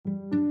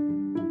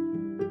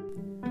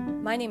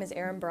My name is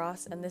Erin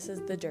Bross, and this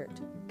is The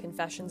Dirt,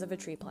 Confessions of a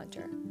Tree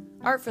Planter.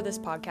 Art for this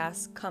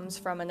podcast comes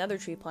from another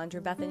tree planter,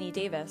 Bethany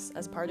Davis,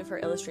 as part of her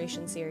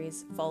illustration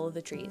series, Follow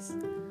the Trees.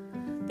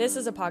 This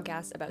is a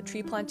podcast about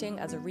tree planting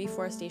as a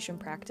reforestation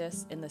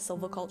practice in the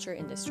silviculture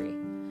industry.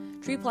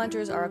 Tree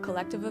planters are a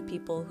collective of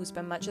people who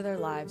spend much of their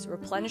lives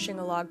replenishing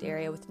a logged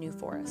area with new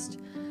forest.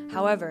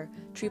 However,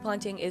 tree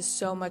planting is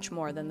so much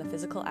more than the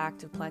physical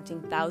act of planting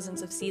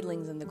thousands of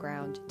seedlings in the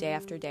ground day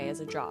after day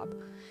as a job.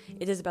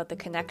 It is about the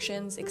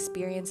connections,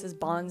 experiences,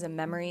 bonds, and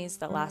memories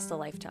that last a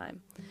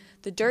lifetime.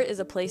 The Dirt is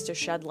a place to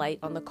shed light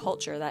on the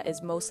culture that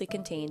is mostly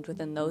contained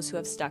within those who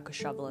have stuck a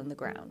shovel in the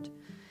ground.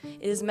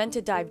 It is meant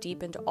to dive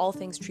deep into all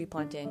things tree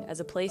planting as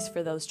a place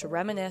for those to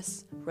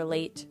reminisce,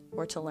 relate,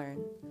 or to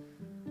learn.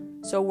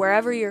 So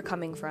wherever you're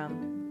coming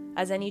from,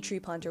 as any tree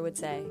planter would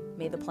say,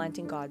 may the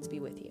planting gods be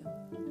with you.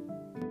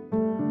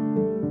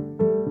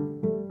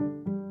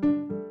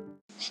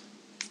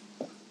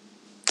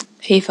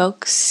 Hey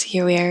folks,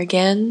 here we are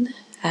again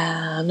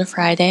on a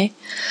Friday.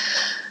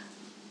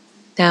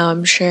 Now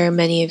I'm sure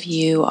many of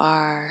you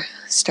are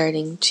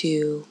starting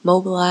to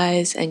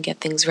mobilize and get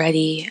things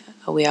ready.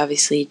 We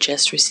obviously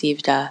just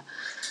received a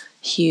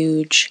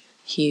huge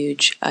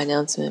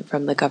announcement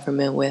from the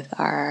government with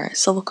our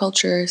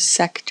silviculture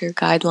sector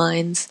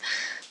guidelines.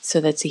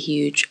 So that's a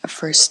huge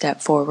first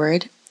step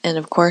forward. And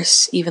of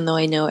course, even though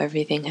I know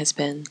everything has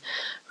been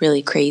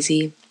really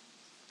crazy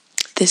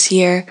this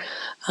year,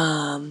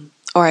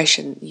 or I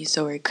shouldn't use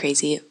the word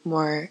crazy,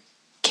 more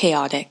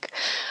chaotic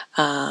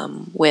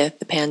with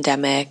the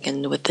pandemic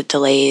and with the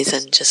delays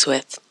and just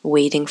with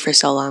waiting for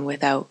so long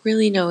without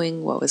really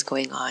knowing what was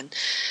going on.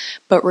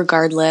 But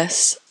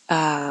regardless,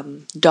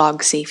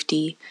 dog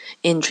safety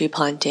in tree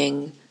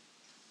planting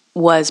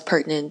was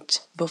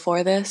pertinent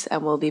before this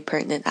and will be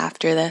pertinent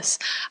after this.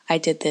 I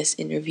did this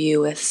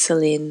interview with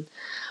Celine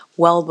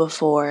well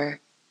before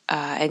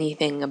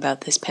anything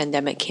about this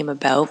pandemic came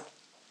about.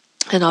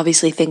 And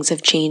obviously things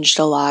have changed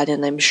a lot,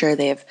 and I'm sure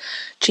they have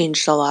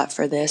changed a lot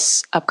for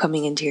this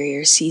upcoming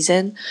interior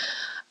season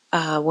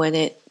when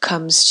it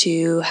comes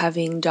to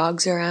having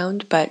dogs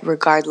around. But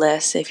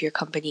regardless, if your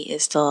company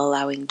is still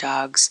allowing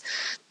dogs,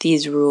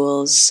 these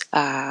rules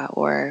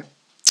or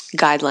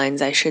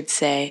guidelines, I should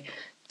say,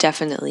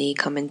 definitely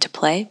come into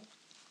play.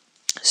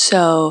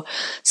 So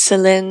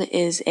Celine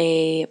is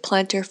a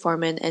planter,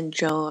 foreman, and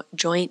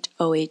joint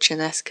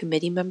OH&S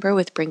committee member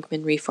with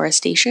Brinkman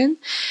Reforestation,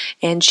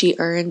 and she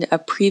earned a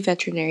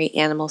pre-veterinary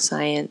animal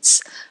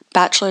science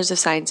Bachelor's of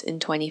Science in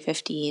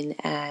 2015,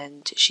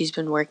 and she's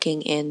been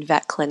working in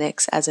vet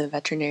clinics as a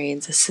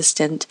veterinarian's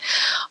assistant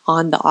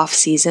on the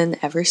off-season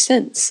ever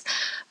since.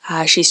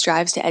 She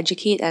strives to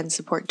educate and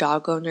support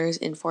dog owners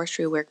in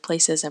forestry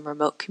workplaces and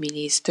remote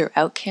communities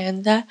throughout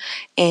Canada.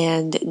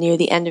 And near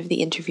the end of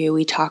the interview,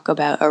 we talk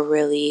about a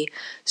really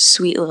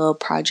sweet little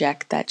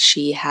project that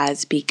she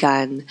has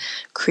begun,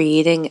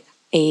 creating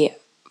a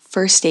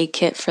first aid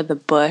kit for the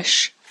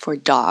bush for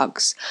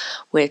dogs,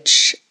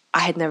 which I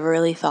had never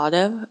really thought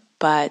of,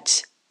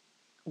 but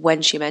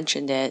when she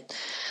mentioned it,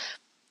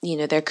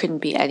 there couldn't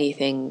be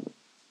anything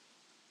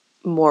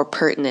more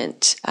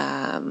pertinent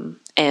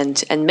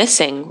and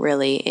missing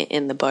really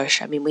in the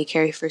bush. I mean, we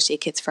carry first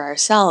aid kits for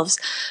ourselves,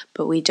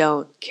 but we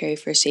don't carry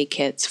first aid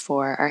kits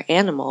for our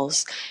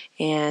animals.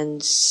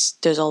 And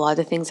there's a lot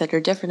of things that are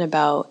different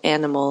about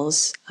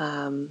animals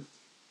from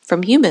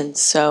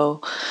humans.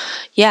 So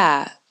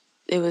yeah,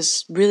 it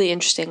was really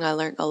interesting. I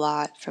learned a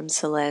lot from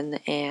Celine,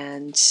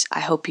 and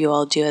I hope you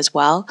all do as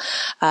well.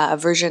 A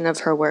version of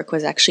her work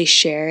was actually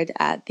shared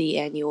at the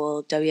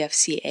annual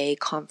WFCA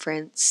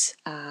conference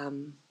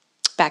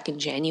back in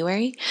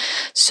January.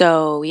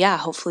 So yeah,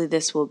 hopefully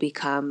this will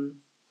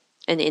become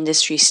an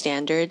industry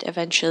standard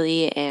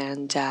eventually.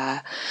 And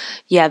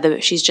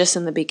she's just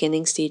in the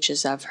beginning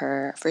stages of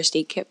her first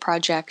aid kit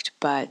project,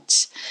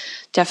 but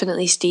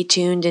definitely stay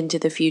tuned into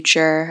the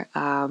future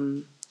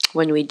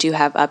when we do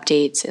have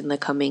updates in the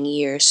coming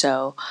year.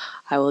 So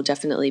I will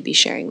definitely be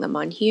sharing them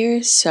on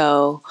here.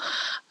 So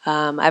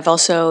I've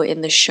also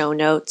in the show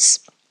notes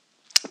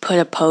put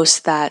a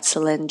post that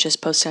Celine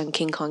just posted on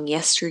King Kong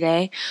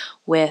yesterday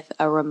with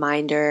a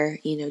reminder,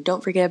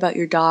 don't forget about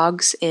your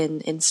dogs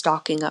in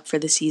stocking up for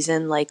the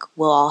season, like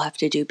we'll all have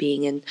to do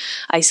being in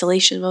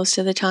isolation most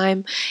of the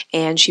time.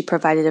 And she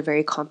provided a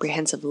very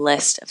comprehensive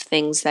list of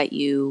things that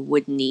you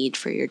would need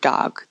for your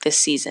dog this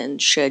season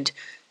should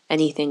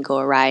anything go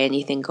awry,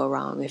 anything go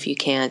wrong, if you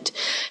can't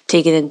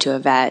take it into a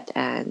vet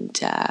and,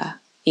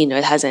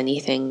 it has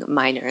anything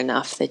minor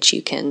enough that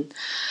you can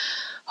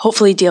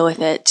hopefully deal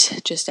with it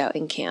just out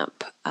in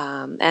camp.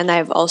 And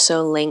I've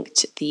also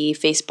linked the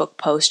Facebook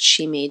post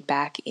she made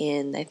back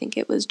in, I think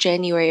it was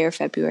January or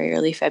February,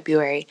 early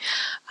February,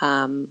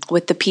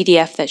 with the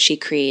PDF that she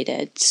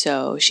created.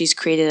 So she's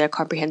created a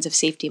comprehensive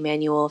safety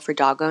manual for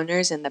dog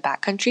owners in the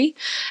backcountry.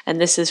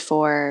 And this is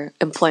for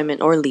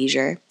employment or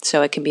leisure.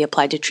 So it can be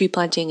applied to tree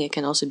planting. It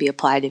can also be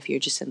applied if you're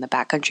just in the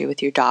backcountry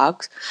with your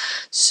dogs.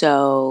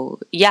 So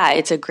yeah,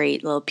 it's a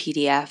great little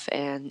PDF,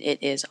 and it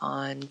is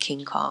on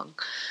King Kong.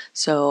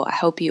 So So I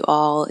hope you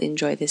all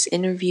enjoy this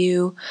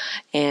interview,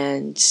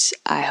 and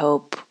I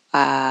hope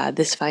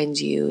this finds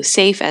you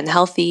safe and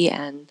healthy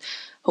and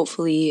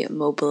hopefully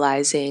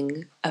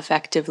mobilizing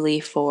effectively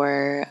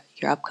for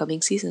your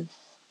upcoming season.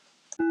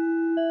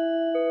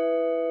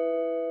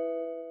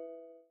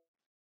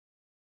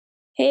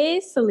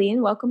 Hey,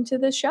 Celine, welcome to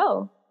the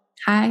show.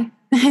 Hi,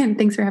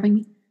 thanks for having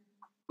me.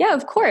 Yeah,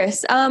 of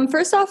course.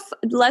 First off,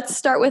 let's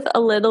start with a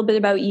little bit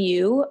about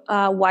you.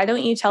 Why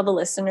don't you tell the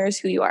listeners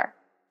who you are?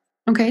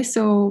 Okay,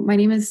 so my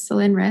name is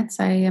Celine Rytz.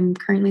 I am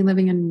currently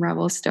living in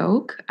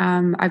Revelstoke.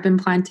 I've been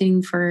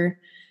planting for,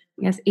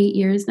 8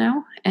 years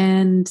now.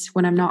 And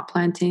when I'm not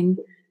planting,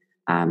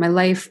 my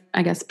life,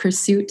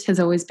 pursuit has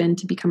always been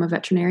to become a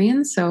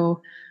veterinarian.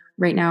 So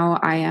right now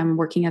I am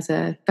working as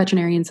a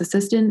veterinarian's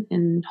assistant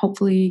and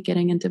hopefully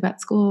getting into vet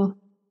school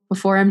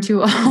before I'm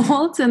too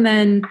old and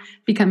then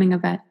becoming a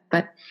vet.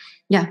 But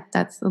yeah,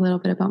 that's a little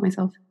bit about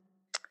myself.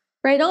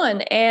 Right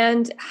on.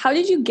 And how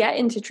did you get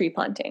into tree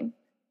planting?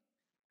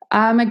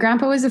 My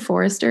grandpa was a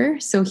forester,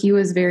 so he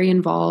was very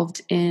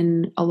involved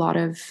in a lot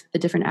of the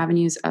different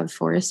avenues of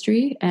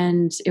forestry,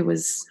 and it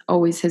was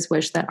always his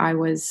wish that I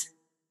was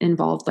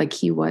involved like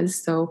he was.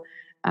 So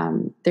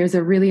there's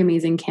a really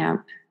amazing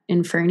camp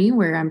in Fernie,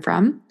 where I'm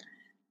from.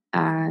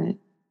 I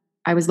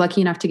was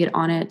lucky enough to get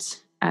on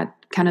it at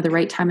kind of the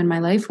right time in my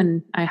life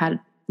when I had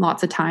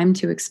lots of time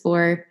to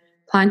explore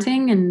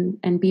planting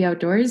and be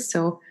outdoors.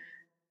 So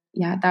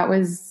yeah, that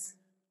was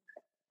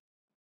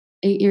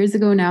 8 years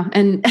ago now.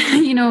 And,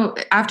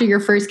 after your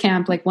first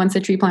camp, like once a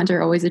tree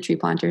planter, always a tree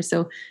planter.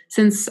 So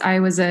since I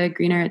was a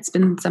greener, it's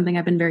been something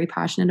I've been very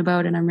passionate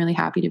about and I'm really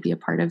happy to be a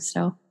part of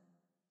still.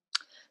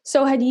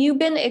 So had you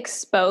been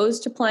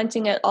exposed to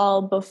planting at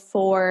all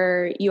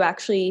before you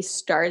actually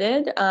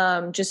started?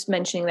 Just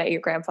mentioning that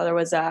your grandfather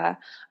was a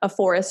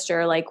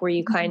forester, like were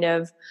you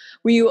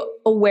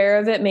aware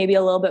of it maybe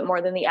a little bit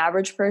more than the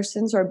average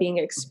person, or being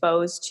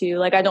exposed to,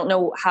 like, I don't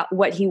know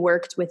what he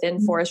worked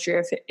within forestry,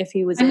 or if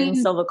he was in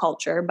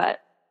silviculture, but.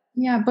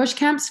 Yeah, bush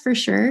camps for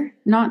sure,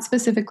 not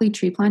specifically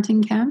tree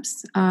planting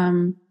camps,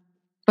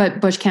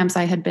 but bush camps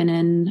I had been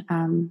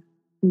in,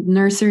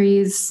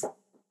 nurseries.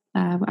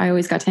 I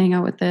always got to hang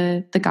out with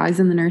the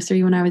guys in the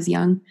nursery when I was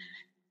young,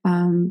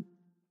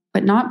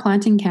 but not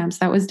planting camps.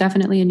 That was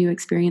definitely a new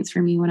experience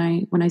for me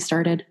when I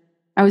started.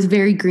 I was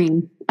very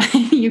green,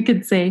 you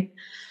could say.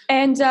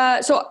 And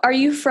so are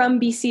you from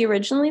BC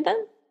originally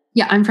then?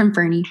 Yeah, I'm from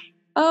Fernie.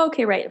 Oh,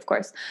 okay, right, of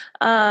course.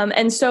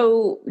 And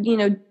so,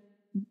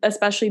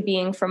 especially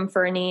being from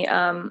Fernie,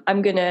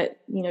 I'm going to,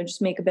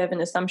 just make a bit of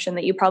an assumption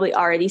that you probably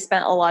already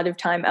spent a lot of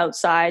time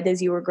outside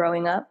as you were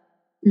growing up.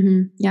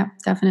 Mm-hmm. Yeah,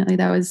 definitely.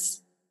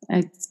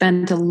 I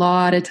spent a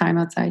lot of time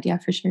outside. Yeah,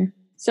 for sure.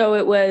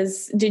 So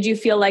did you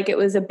feel like it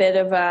was a bit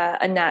of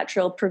a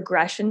natural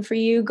progression for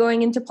you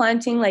going into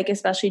planting, like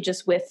especially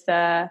just with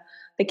the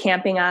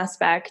camping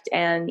aspect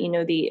and,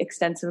 the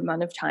extensive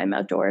amount of time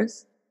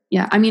outdoors?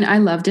 Yeah, I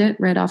loved it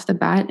right off the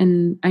bat.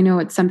 And I know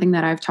it's something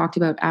that I've talked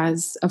about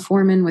as a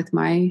foreman with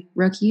my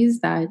rookies,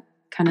 that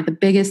kind of the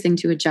biggest thing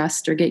to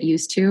adjust or get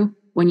used to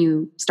when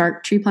you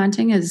start tree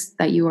planting is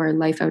that you are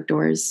life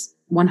outdoors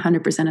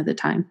 100% of the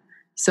time.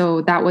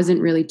 So that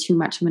wasn't really too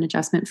much of an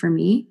adjustment for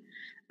me.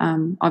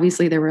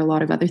 Obviously, there were a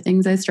lot of other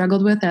things I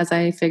struggled with as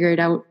I figured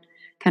out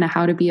kind of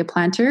how to be a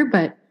planter,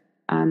 but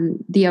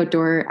the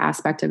outdoor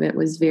aspect of it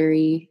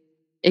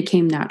it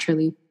came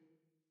naturally.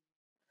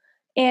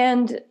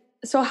 And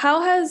so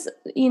how has,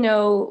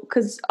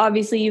 because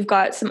obviously you've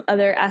got some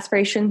other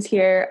aspirations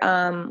here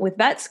with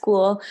vet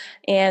school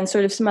and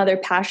sort of some other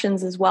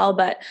passions as well,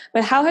 but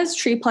how has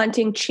tree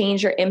planting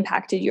changed or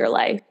impacted your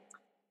life?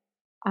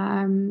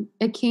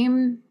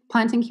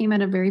 Planting came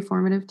at a very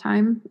formative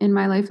time in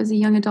my life as a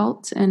young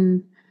adult.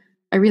 And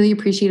I really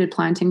appreciated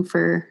planting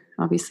for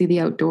obviously the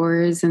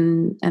outdoors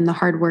and the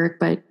hard work,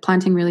 but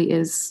planting really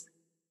is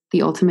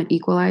the ultimate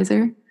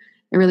equalizer.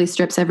 It really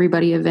strips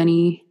everybody of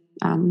any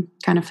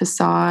kind of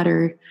facade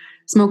or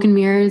smoke and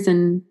mirrors.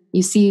 And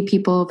you see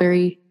people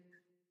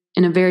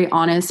in a very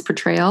honest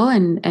portrayal,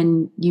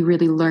 and you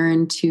really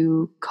learn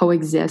to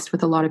coexist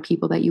with a lot of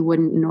people that you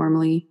wouldn't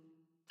normally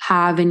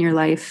have in your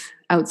life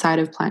outside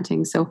of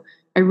planting. So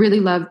I really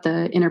love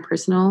the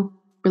interpersonal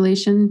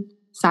relation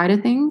side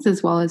of things,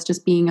 as well as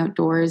just being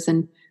outdoors.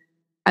 And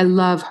I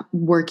love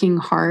working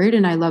hard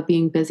and I love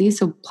being busy.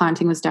 So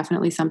planting was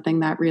definitely something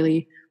that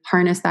really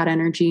harnessed that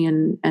energy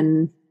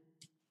and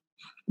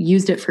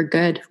used it for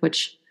good,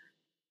 which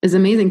is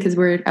amazing because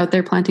we're out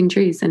there planting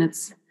trees and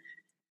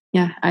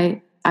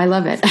I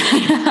love it.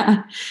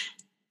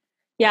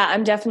 Yeah,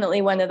 I'm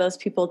definitely one of those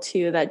people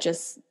too that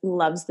just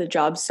loves the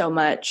job so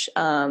much.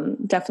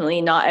 Definitely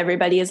not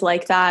everybody is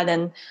like that.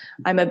 And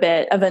I'm a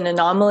bit of an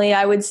anomaly,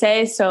 I would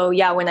say. So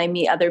yeah, when I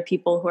meet other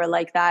people who are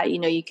like that,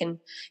 you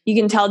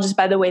can tell just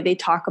by the way they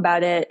talk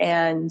about it.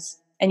 And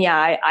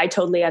yeah, I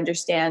totally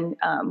understand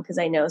because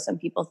I know some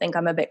people think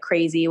I'm a bit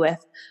crazy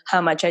with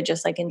how much I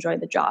just like enjoy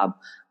the job.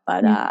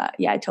 But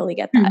yeah, I totally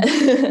get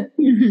that.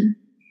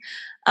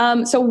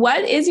 So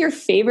what is your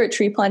favorite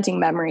tree planting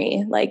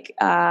memory? Like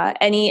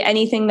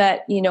anything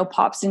that,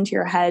 pops into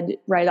your head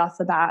right off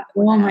the bat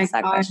when I ask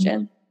that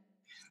question?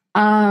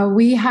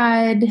 We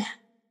had,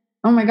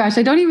 oh my gosh,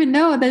 I don't even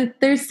know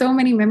that there's so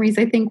many memories.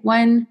 I think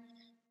one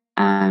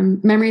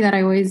memory that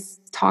I always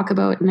talk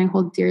about and I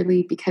hold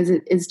dearly because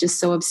it is just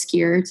so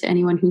obscure to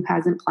anyone who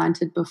hasn't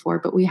planted before,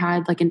 but we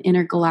had like an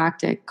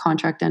intergalactic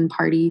contract end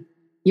party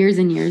years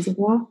and years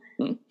ago.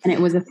 And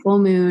it was a full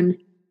moon.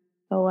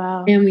 Oh,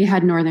 wow. And we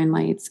had northern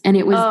lights. And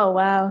it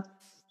was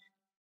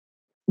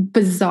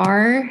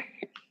bizarre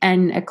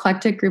and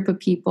eclectic group of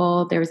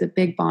people. There was a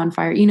big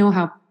bonfire. You know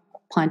how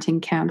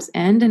planting camps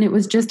end. And it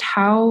was just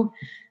how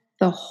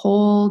the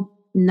whole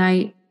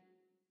night,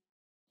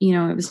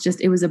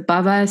 it was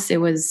above us.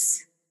 It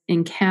was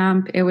in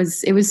camp. It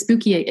was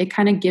spooky. It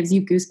kind of gives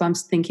you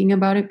goosebumps thinking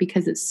about it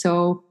because it's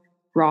so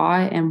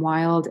raw and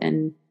wild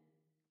and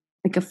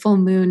like a full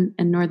moon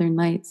and northern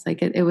lights.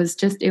 Like it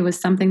was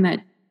something that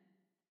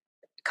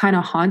kind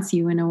of haunts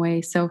you in a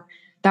way. So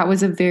that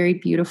was a very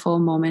beautiful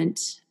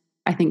moment,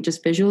 I think,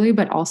 just visually,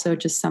 but also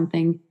just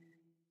something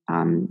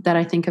that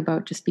I think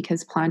about just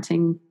because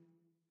planting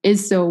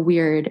is so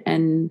weird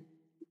and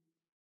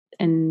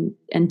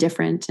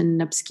different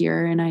and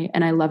obscure.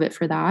 And I love it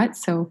for that.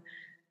 So,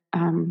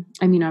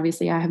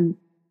 obviously I have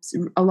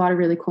a lot of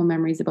really cool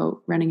memories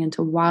about running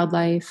into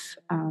wildlife,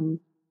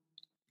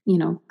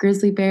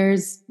 grizzly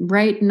bears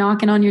right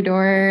knocking on your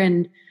door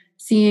and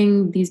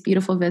seeing these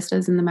beautiful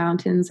vistas in the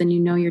mountains and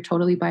you're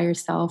totally by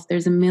yourself.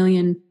 There's a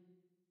million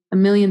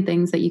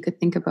things that you could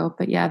think about.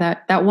 But yeah,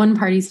 that one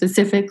party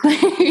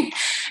specifically,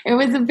 it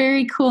was a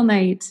very cool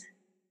night.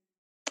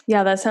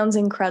 Yeah, that sounds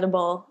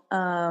incredible.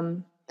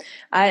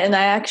 I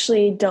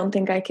actually don't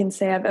think I can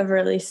say I've ever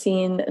really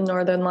seen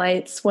Northern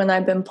Lights when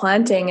I've been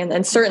planting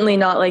and certainly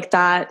not like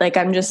that. Like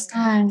I'm just,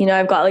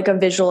 I've got like a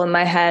visual in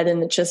my head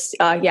and it's just,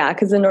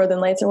 because the Northern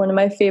Lights are one of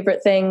my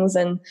favorite things.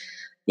 And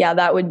yeah,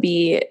 that would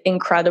be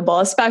incredible,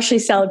 especially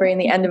celebrating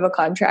the end of a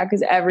contract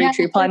because every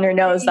tree planter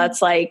knows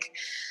that's like,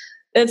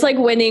 it's like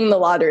winning the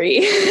lottery.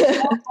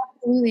 Yeah,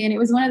 absolutely. And it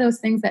was one of those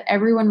things that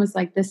everyone was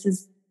like, this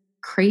is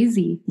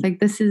crazy. Like,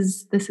 this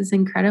is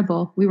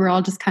incredible. We were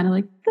all just kind of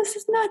like, this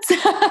is nuts.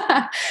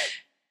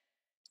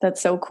 That's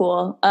so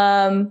cool.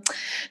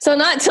 So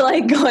not to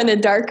like go on a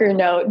darker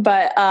note,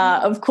 but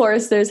of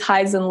course there's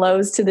highs and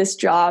lows to this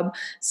job.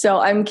 So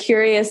I'm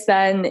curious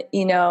then,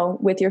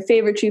 with your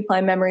favorite tree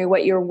plant memory,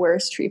 what your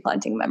worst tree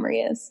planting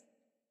memory is.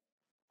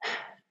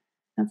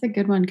 That's a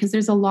good one because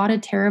there's a lot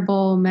of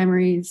terrible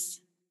memories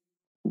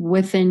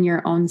within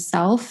your own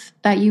self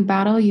that you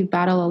battle. You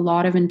battle a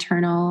lot of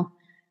internal,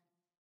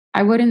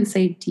 I wouldn't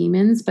say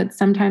demons, but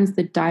sometimes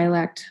the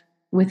dialect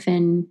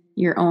within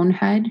your own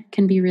head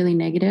can be really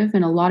negative.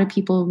 And a lot of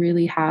people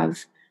really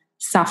have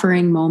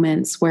suffering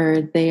moments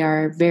where they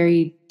are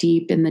very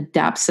deep in the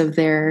depths of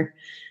their,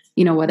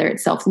 whether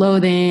it's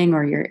self-loathing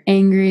or you're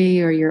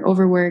angry or you're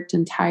overworked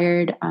and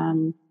tired.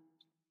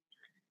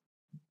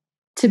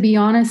 To be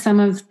honest, some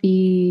of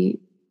the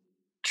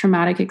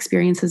traumatic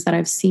experiences that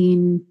I've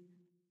seen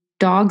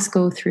dogs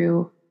go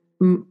through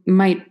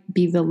might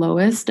be the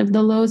lowest of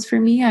the lows for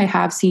me. I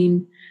have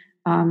seen,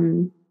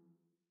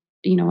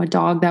 a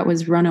dog that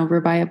was run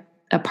over by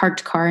a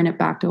parked car and it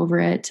backed over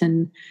it,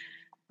 and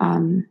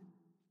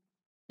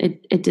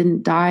it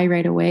didn't die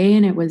right away,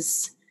 and it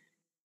was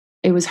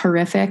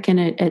horrific, and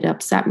it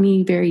upset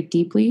me very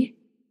deeply.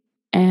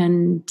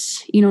 And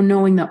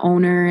knowing the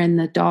owner and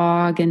the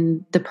dog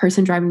and the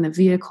person driving the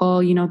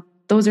vehicle,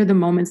 those are the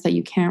moments that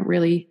you can't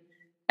really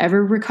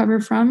ever recover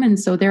from. And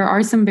so there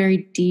are some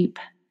very deep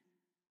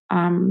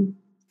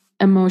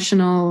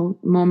emotional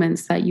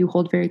moments that you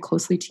hold very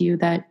closely to you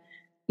that,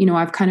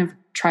 I've kind of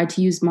tried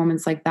to use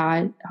moments like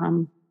that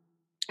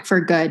for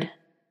good.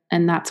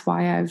 And that's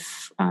why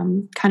I've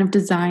kind of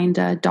designed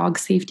a dog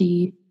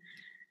safety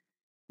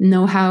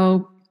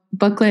know-how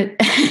booklet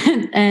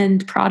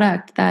and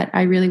product that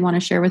I really want to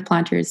share with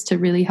planters to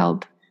really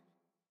help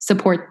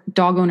support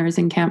dog owners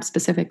in camp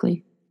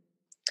specifically.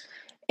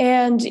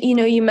 And,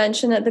 you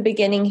mentioned at the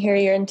beginning here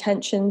your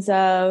intentions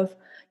of,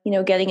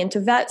 getting into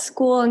vet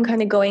school and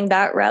kind of going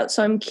that route.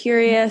 So I'm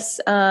curious,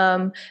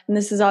 and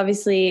this is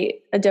obviously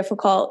a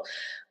difficult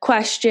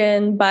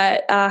question,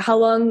 but how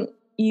long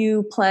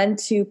you plan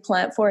to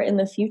plant for in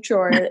the future?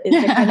 Or is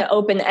it kind of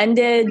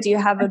open-ended? Do you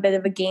have a bit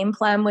of a game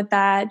plan with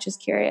that?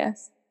 Just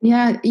curious.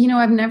 Yeah,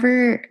 I've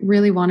never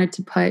really wanted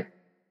to put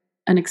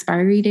an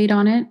expiry date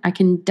on it. I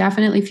can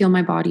definitely feel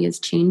my body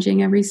is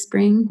changing every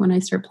spring when I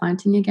start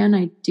planting again.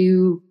 I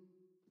do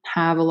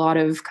have a lot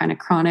of kind of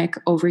chronic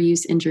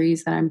overuse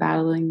injuries that I'm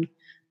battling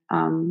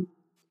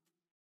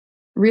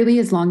really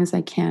as long as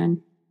I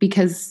can,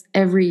 because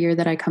every year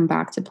that I come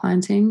back to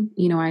planting,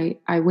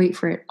 I wait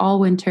for it all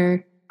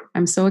winter.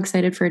 I'm so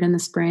excited for it in the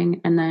spring.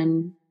 And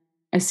then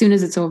as soon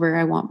as it's over,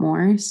 I want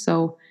more.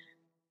 So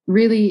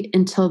really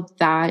until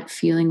that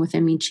feeling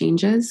within me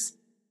changes.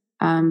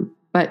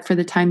 But for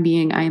the time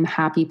being, I am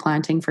happy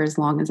planting for as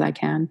long as I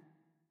can.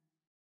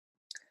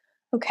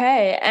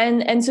 Okay.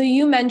 And so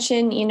you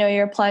mentioned,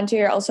 you're a planter,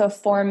 you're also a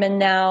foreman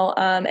now,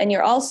 and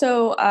you're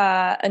also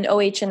an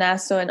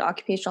OHS, so an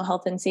Occupational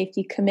Health and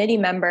Safety Committee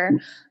member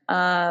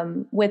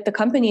with the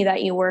company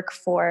that you work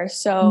for.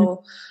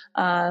 So,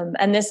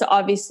 and this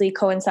obviously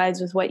coincides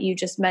with what you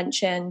just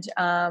mentioned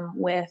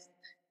with,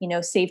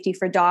 safety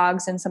for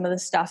dogs and some of the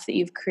stuff that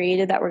you've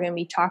created that we're going to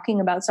be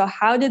talking about. So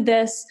how did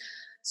this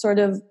sort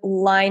of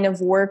line of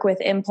work with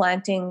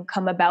implanting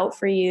come about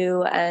for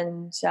you?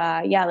 And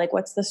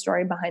what's the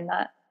story behind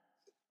that?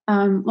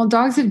 Well,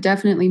 dogs have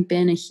definitely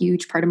been a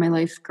huge part of my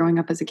life growing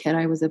up as a kid.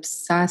 I was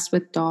obsessed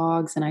with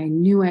dogs and I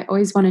knew I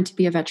always wanted to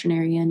be a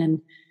veterinarian.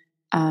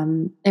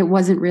 And it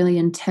wasn't really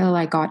until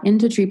I got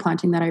into tree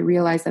planting that I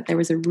realized that there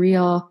was a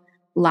real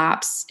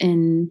lapse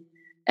in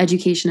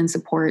education and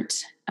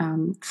support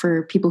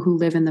for people who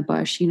live in the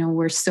bush.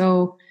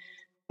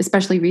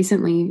 Especially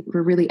recently,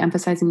 we're really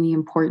emphasizing the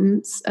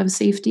importance of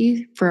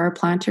safety for our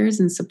planters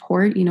and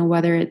support,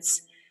 whether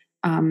it's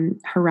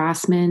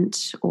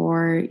harassment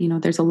or,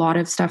 there's a lot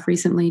of stuff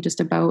recently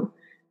just about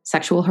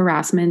sexual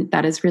harassment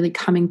that is really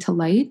coming to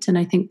light. And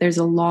I think there's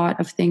a lot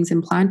of things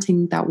in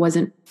planting that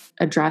wasn't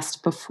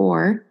addressed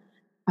before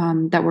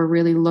that we're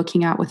really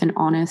looking at with an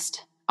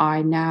honest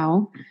eye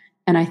now.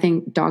 And I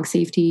think dog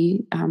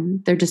safety,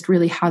 there just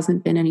really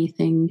hasn't been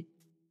anything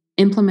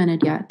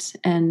implemented yet.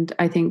 And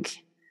I think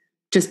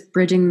just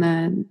bridging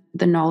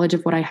the knowledge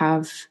of what I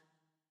have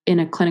in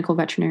a clinical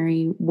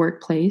veterinary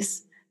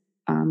workplace,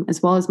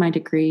 as well as my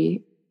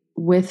degree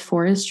with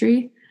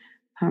forestry,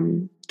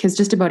 because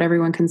just about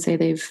everyone can say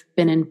they've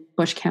been in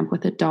bush camp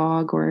with a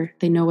dog or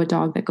they know a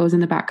dog that goes in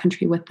the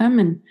backcountry with them.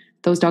 And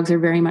those dogs are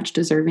very much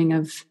deserving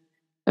of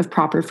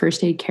proper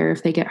first aid care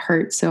if they get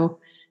hurt. So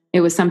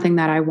it was something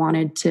that I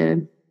wanted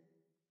to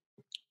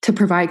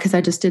provide because I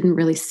just didn't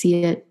really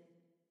see it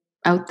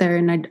out there.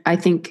 And I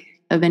think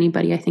of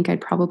anybody, I think I'd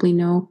probably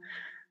know.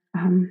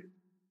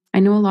 I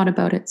know a lot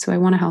about it, so I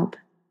want to help.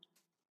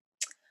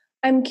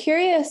 I'm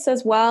curious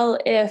as well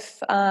if,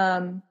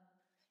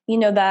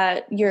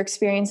 that your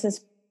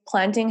experiences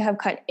planting have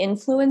kind of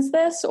influenced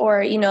this,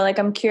 or,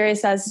 I'm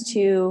curious as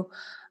to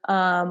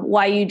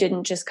why you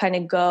didn't just kind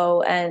of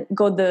go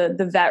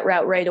the vet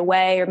route right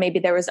away, or maybe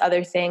there was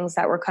other things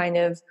that were kind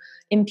of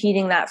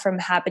impeding that from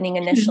happening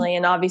initially.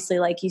 And obviously,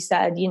 like you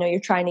said, you're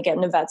trying to get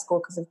into vet school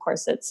because of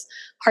course it's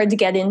hard to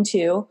get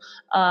into.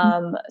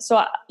 I'm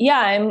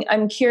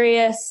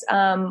curious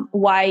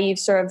why you've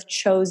sort of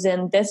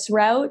chosen this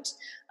route.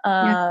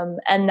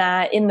 And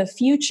that in the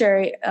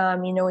future,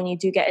 when you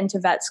do get into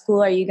vet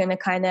school, are you going to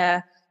kind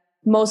of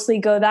mostly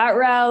go that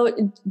route?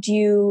 Do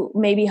you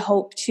maybe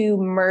hope to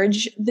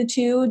merge the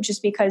two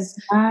just because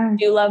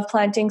you love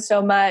planting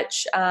so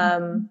much?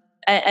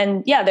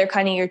 They're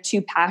kind of your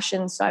two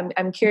passions. So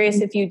I'm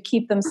curious if you'd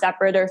keep them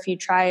separate or if you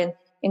try and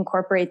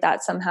incorporate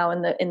that somehow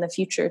in the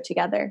future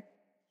together.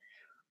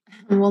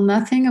 Well,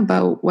 nothing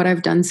about what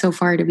I've done so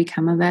far to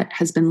become a vet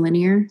has been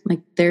linear. Like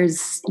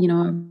there's,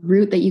 a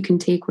route that you can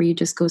take where you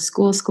just go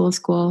school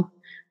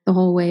the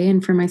whole way.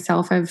 And for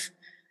myself, I've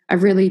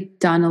really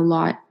done a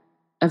lot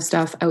of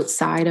stuff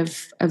outside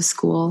of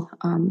school.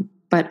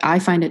 But I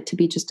find it to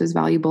be just as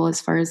valuable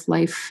as far as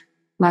life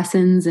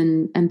lessons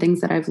and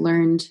things that I've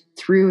learned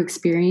through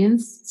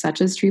experience, such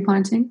as tree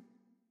planting,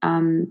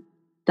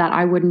 that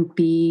I wouldn't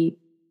be,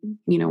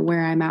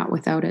 where I'm at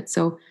without it.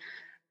 So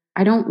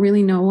I don't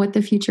really know what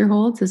the future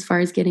holds as far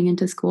as getting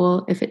into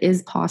school, if it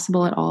is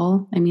possible at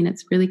all. I mean,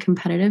 it's really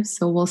competitive,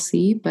 so we'll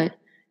see. But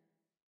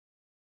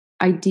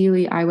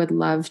ideally, I would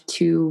love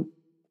to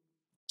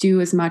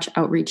do as much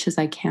outreach as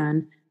I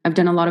can. I've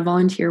done a lot of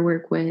volunteer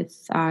work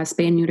with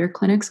spay and neuter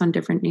clinics on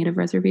different Native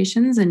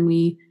reservations, and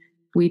we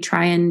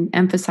try and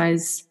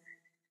emphasize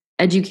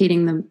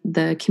educating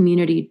the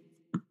community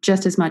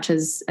just as much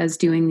as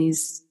doing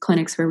these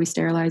clinics where we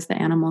sterilize the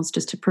animals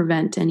just to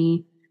prevent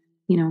any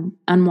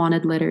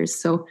unwanted litters.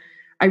 So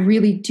I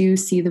really do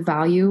see the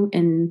value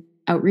in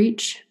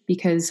outreach,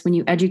 because when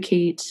you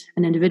educate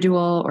an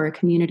individual or a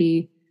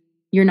community,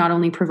 you're not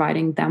only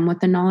providing them with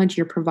the knowledge,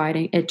 you're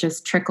providing, it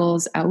just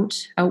trickles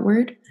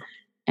outward.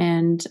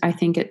 And I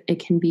think it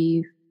can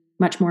be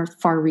much more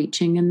far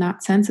reaching in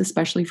that sense,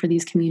 especially for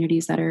these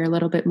communities that are a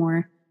little bit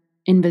more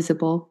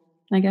invisible,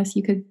 I guess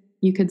you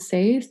could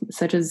say,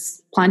 such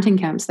as planting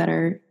camps that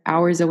are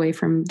hours away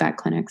from vet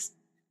clinics.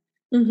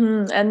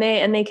 Mm-hmm.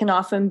 And they can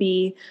often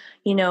be,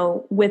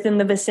 within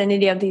the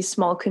vicinity of these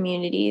small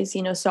communities,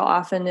 so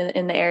often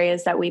in the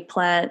areas that we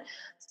plant,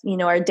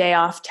 our day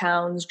off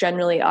towns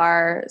generally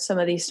are some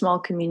of these small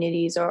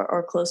communities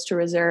or close to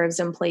reserves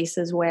and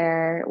places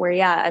where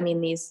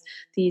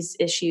these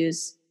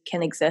issues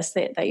can exist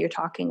that you're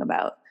talking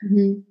about.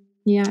 Mm-hmm.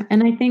 Yeah.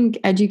 And I think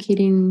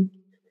educating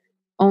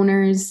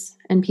owners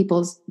and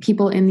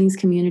people in these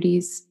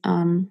communities,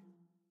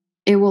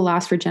 it will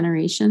last for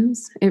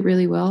generations. It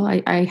really will.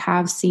 I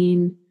have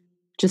seen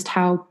just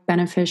how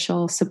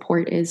beneficial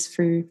support is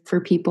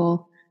for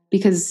people,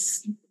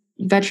 because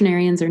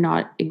veterinarians are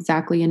not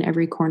exactly in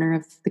every corner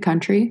of the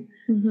country.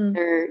 Mm-hmm.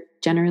 They're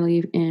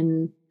generally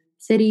in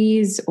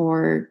cities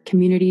or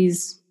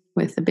communities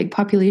with a big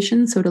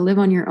population. So to live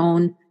on your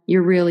own,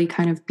 you're really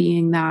kind of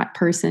being that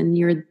person.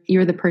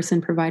 You're the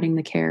person providing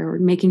the care or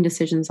making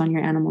decisions on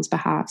your animal's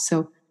behalf.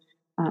 So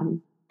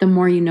the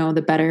more you know,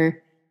 the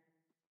better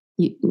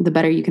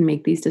you can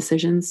make these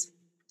decisions.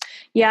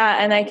 Yeah,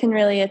 and I can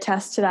really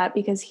attest to that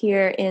because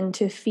here in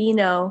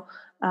Tofino,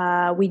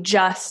 we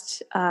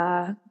just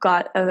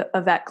got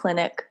a vet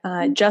clinic.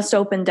 Just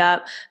opened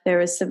up. There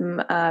was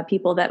some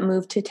people that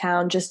moved to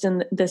town just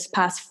in this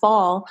past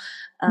fall.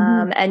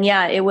 And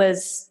yeah, it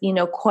was,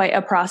 quite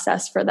a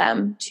process for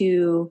them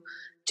to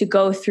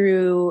go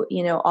through,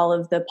 all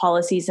of the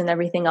policies and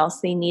everything else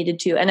they needed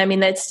to. And I mean,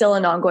 that's still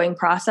an ongoing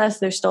process.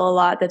 There's still a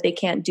lot that they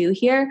can't do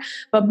here.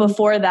 But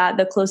before that,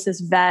 the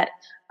closest vet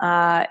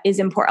is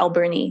in Port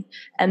Alberni.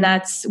 And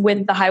that's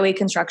with the highway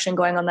construction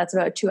going on, that's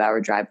about a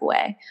 2-hour drive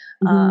away.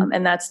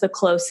 And that's the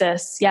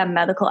closest,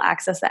 medical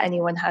access that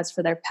anyone has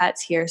for their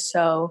pets here.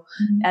 So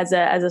as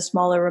a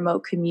smaller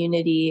remote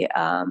community,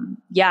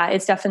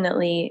 it's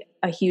definitely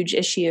a huge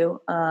issue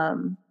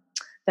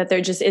that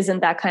there just isn't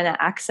that kind of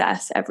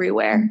access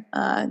everywhere,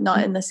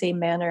 not in the same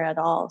manner at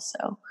all.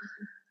 So,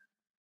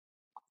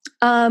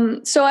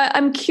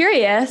 I'm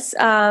curious,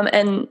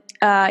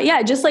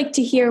 I'd just like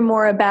to hear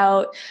more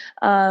about,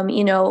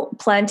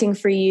 planting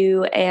for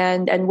you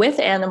and with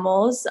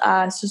animals.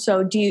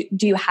 So do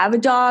you have a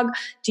dog?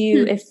 Do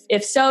you,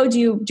 if so, do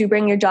you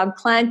bring your dog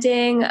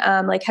planting?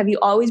 Have you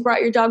always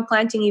brought your dog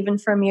planting even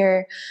from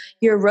your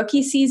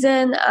rookie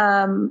season?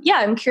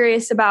 I'm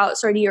curious about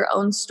sort of your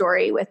own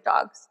story with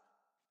dogs.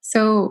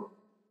 So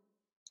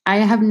I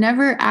have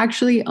never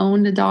actually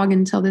owned a dog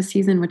until this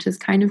season, which is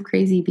kind of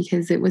crazy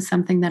because it was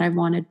something that I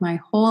wanted my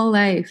whole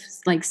life,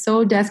 like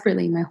so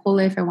desperately. My whole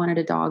life I wanted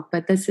a dog,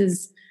 but this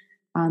is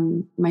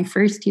my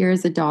first year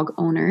as a dog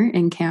owner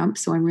in camp.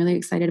 So I'm really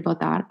excited about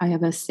that. I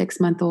have a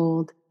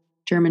 6-month-old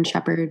German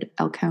Shepherd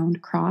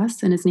Elkhound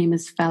cross, and his name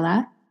is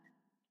Fella.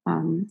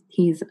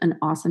 He's an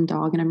awesome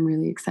dog, and I'm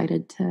really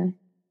excited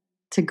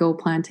to go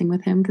planting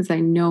with him because I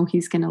know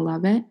he's going to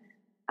love it.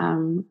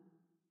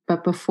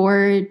 But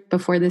before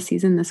this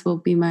season, this will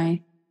be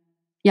my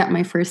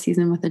first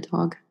season with a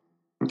dog.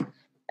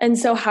 And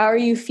so how are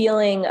you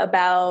feeling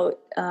about,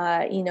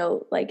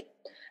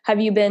 have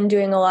you been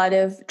doing a lot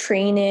of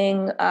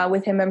training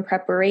with him in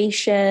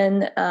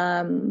preparation?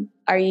 Are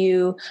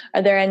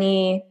there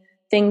any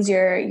things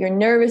you're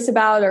nervous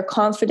about or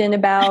confident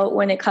about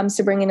when it comes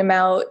to bringing him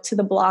out to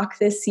the block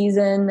this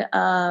season?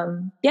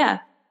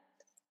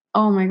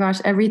 Oh my gosh,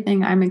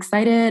 everything. I'm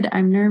excited.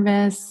 I'm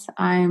nervous.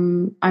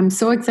 I'm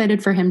so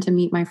excited for him to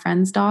meet my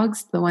friends'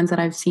 dogs, the ones that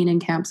I've seen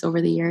in camps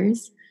over the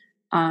years.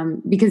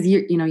 Because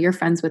you're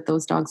friends with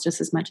those dogs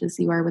just as much as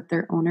you are with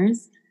their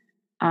owners.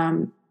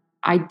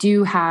 I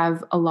do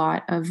have a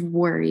lot of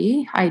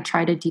worry. I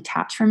try to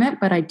detach from it,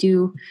 but I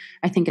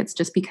think it's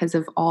just because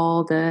of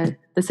all the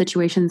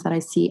situations that I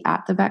see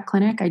at the vet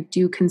clinic. I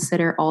do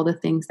consider all the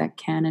things that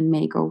can and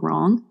may go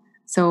wrong.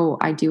 So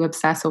I do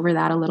obsess over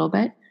that a little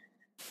bit.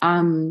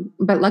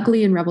 But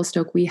luckily in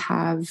Revelstoke, we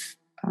have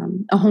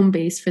a home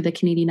base for the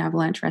Canadian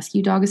Avalanche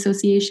Rescue Dog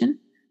Association.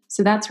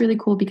 So that's really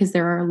cool because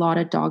there are a lot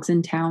of dogs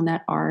in town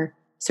that are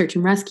search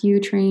and rescue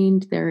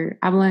trained. They're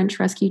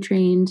avalanche rescue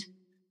trained.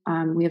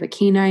 We have a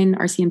canine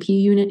RCMP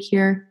unit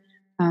here.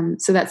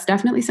 So that's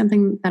definitely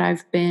something that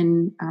I've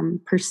been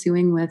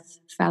pursuing with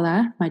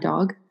Fella, my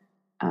dog.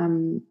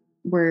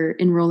 We're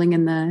enrolling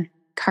in the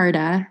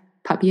CARDA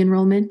puppy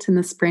enrollment in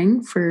the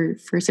spring for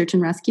search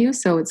and rescue.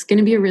 So it's going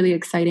to be a really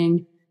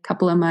exciting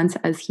couple of months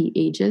as he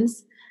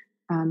ages,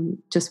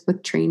 just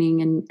with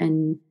training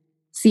and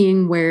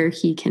seeing where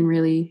he can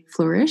really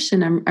flourish.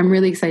 And I'm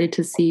really excited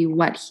to see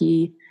what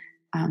he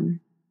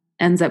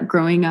ends up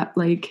growing up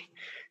like,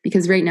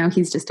 because right now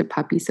he's just a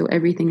puppy. So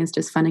everything is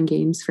just fun and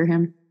games for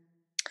him.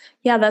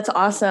 Yeah, that's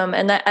awesome.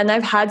 And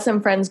I've had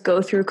some friends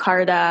go through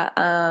CARDA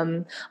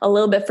a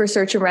little bit for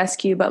search and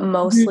rescue, but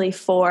mostly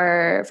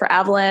for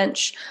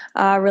avalanche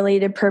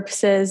related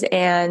purposes.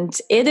 And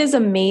it is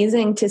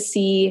amazing to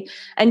see,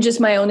 and just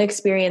my own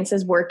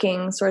experiences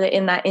working sort of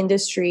in that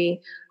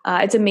industry,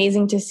 it's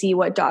amazing to see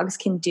what dogs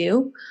can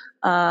do.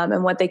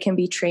 And what they can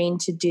be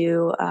trained to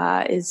do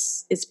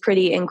is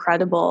pretty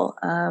incredible.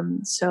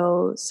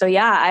 So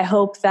I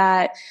hope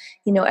that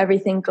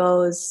everything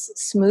goes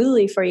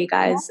smoothly for you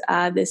guys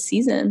this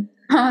season.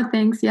 Oh,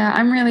 thanks. Yeah,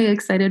 I'm really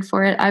excited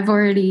for it. I've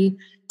already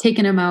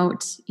taken him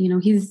out.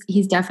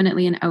 He's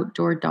definitely an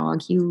outdoor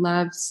dog. He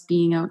loves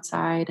being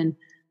outside and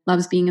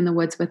loves being in the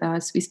woods with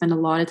us. We spend a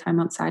lot of time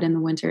outside in the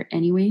winter,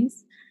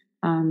 anyways.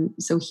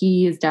 So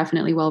he is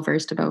definitely well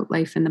versed about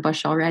life in the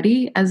bush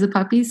already as a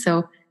puppy.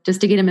 So just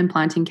to get him in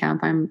planting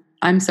camp,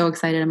 I'm so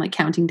excited. I'm like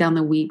counting down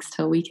the weeks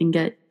till we can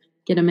get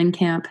him in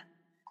camp.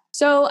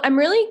 So I'm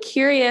really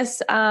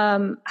curious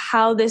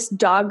how this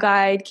dog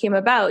guide came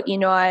about.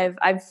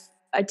 I've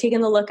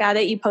taken a look at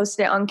it. You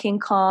posted it on King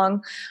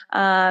Kong,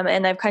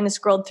 and I've kind of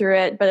scrolled through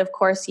it. But of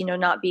course,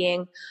 not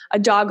being a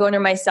dog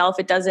owner myself,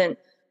 it doesn't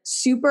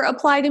super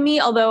apply to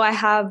me, although I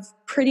have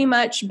pretty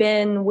much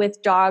been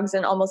with dogs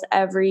in almost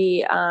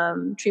every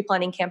tree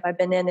planting camp I've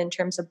been in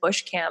terms of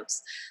bush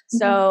camps.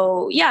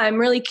 So yeah, I'm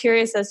really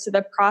curious as to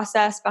the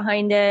process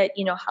behind it,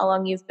 how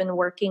long you've been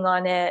working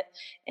on it,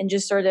 and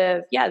just sort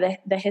of,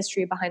 the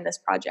history behind this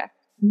project.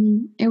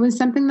 It was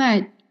something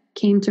that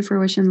came to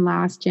fruition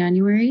last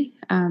January.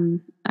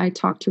 I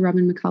talked to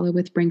Robin McCullough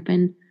with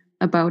Brinkman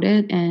about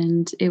it,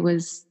 and it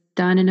was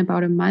done in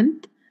about a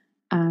month.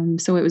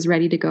 So it was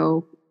ready to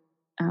go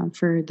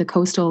for the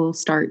coastal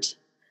start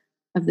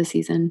of the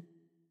season.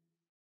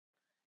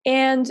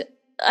 And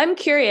I'm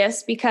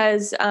curious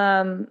because,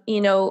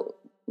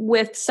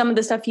 with some of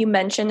the stuff you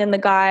mentioned in the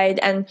guide,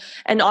 and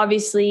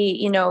obviously,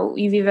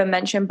 you've even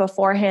mentioned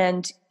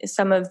beforehand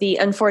some of the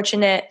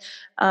unfortunate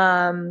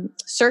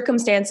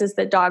circumstances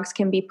that dogs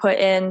can be put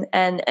in,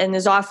 and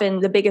is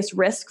often the biggest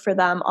risk for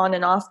them on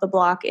and off the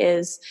block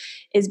is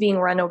being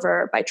run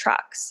over by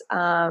trucks,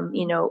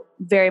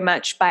 very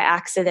much by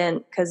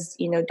accident, because,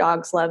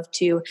 dogs love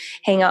to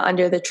hang out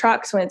under the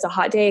trucks when it's a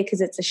hot day because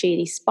it's a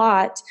shady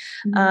spot.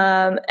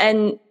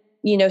 And,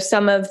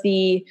 some of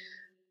the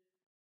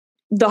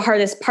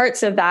hardest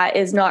parts of that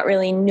is not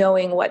really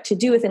knowing what to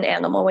do with an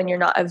animal when you're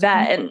not a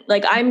vet. And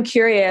I'm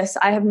curious,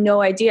 I have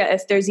no idea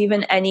if there's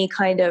even any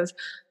kind of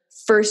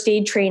first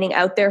aid training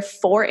out there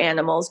for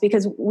animals,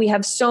 because we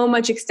have so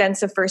much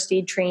extensive first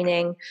aid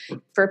training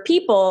for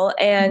people,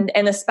 and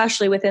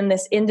especially within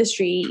this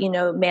industry,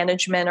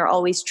 management are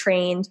always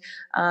trained,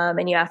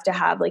 and you have to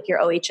have your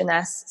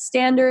OH&S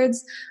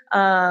standards.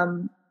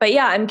 But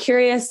yeah, I'm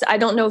curious. I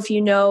don't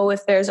know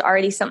if there's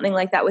already something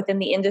like that within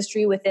the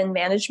industry, within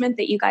management,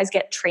 that you guys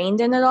get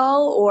trained in at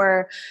all,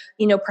 or,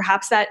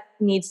 perhaps that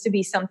needs to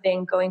be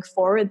something going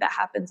forward that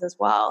happens as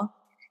well.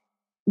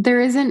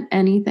 There isn't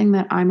anything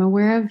that I'm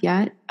aware of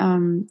yet,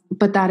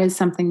 but that is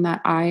something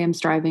that I am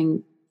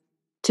striving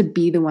to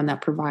be the one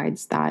that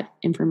provides that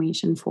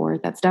information for.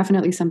 That's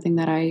definitely something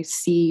that I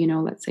see,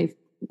 let's say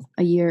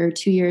a year,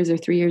 2 years, or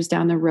 3 years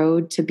down the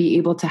road, to be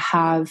able to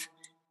have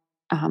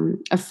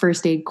a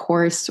first aid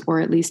course, or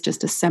at least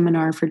just a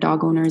seminar for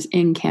dog owners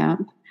in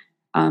camp.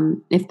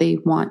 If they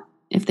want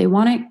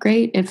it,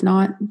 great. If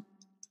not,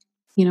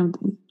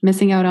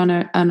 missing out on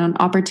an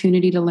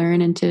opportunity to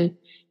learn and to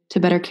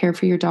better care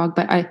for your dog.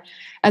 But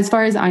as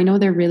far as I know,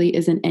 there really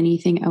isn't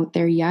anything out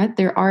there yet.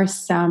 There are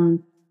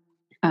some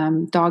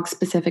dog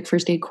specific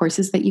first aid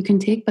courses that you can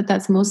take, but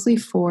that's mostly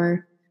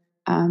for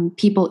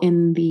people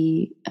in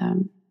the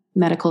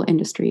medical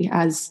industry,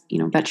 as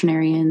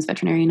veterinarians,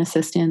 veterinarian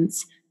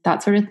assistants,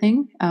 that sort of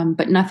thing.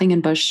 But nothing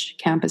in bush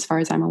camp as far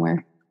as I'm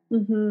aware.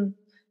 Mm-hmm.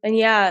 And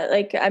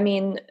yeah,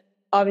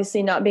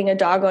 obviously not being a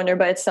dog owner,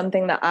 but it's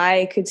something that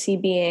I could see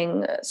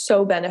being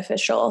so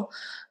beneficial,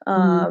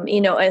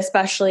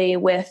 especially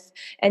with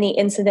any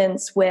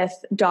incidents with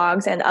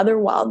dogs and other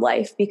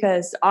wildlife,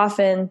 because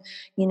often,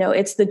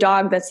 it's the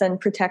dog that's then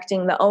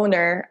protecting the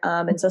owner,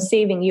 and so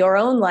saving your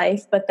own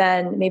life, but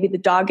then maybe the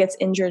dog gets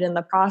injured in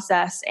the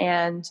process,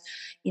 and,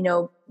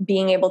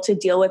 being able to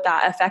deal with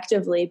that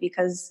effectively,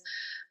 because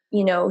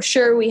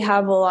sure, we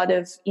have a lot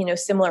of,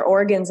 similar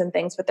organs and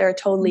things, but they're a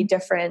totally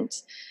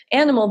different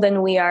animal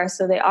than we are.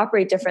 So they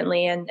operate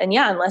differently. And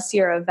yeah, unless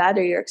you're a vet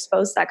or you're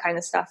exposed to that kind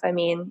of stuff,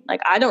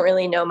 I don't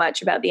really know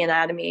much about the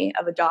anatomy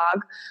of a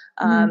dog,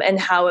 and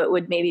how it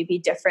would maybe be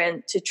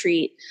different to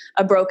treat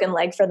a broken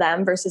leg for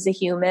them versus a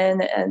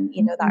human, and,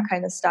 that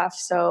kind of stuff.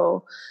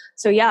 So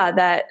yeah,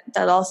 that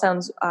all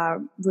sounds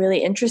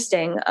really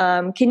interesting.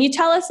 Can you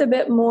tell us a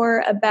bit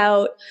more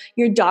about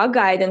your dog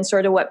guide and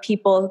sort of what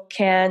people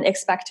can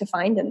expect to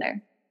find in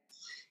there?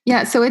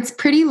 Yeah, so it's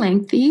pretty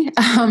lengthy.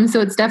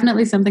 So it's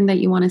definitely something that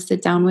you want to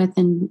sit down with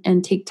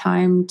and take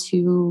time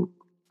to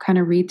kind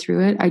of read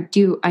through it.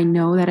 I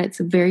know that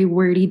it's a very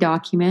wordy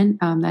document.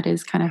 That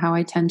is kind of how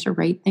I tend to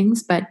write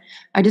things, but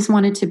I just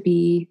wanted to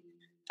be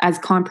as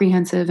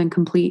comprehensive and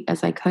complete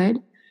as I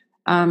could.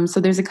 So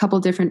there's a couple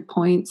different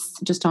points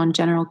just on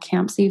general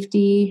camp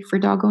safety for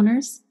dog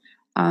owners,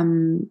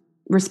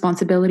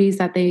 responsibilities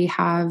that they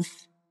have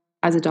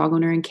as a dog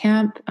owner in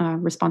camp,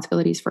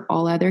 responsibilities for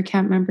all other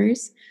camp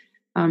members.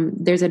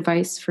 There's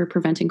advice for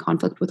preventing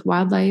conflict with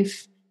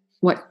wildlife,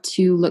 what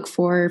to look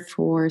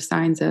for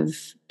signs of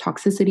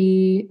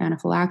toxicity,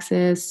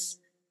 anaphylaxis,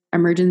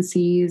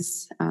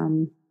 emergencies.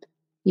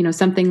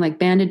 Something like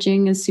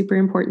bandaging is super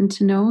important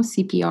to know,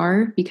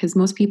 CPR, because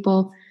most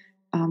people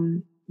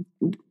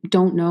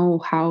don't know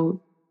how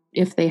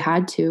to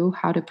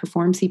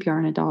perform CPR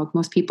on a dog.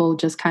 Most people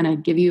just kind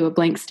of give you a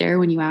blank stare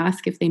when you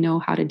ask if they know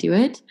how to do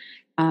it.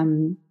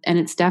 And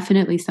it's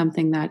definitely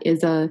something that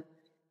is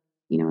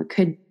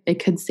it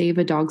could save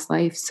a dog's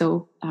life.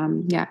 So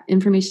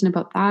information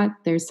about that.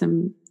 There's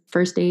some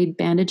first aid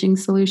bandaging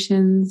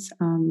solutions,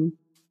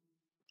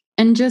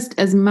 and just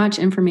as much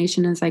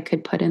information as I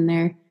could put in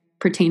there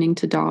pertaining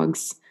to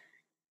dogs,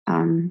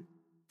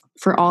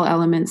 for all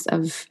elements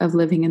of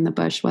living in the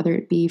bush, whether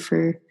it be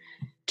for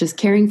just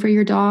caring for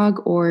your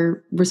dog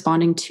or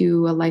responding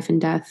to a life and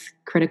death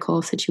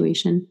critical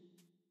situation.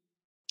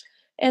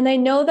 And I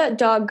know that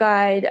Dog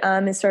Guide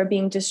is sort of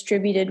being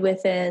distributed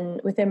within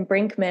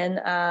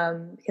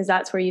Brinkman, because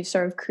that's where you've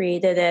sort of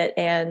created it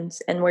and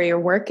where you're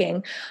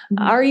working.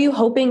 Mm-hmm. Are you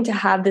hoping to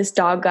have this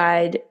Dog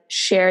Guide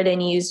shared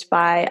and used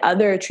by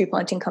other tree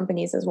planting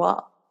companies as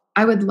well?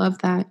 I would love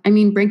that. I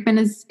mean, Brinkman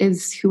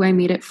is who I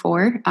made it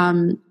for.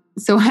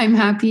 So I'm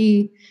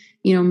happy,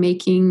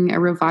 making a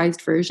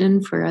revised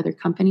version for other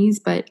companies,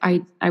 but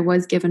I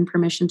was given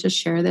permission to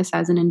share this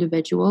as an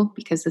individual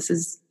because this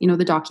is,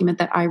 the document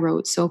that I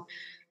wrote. So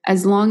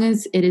as long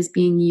as it is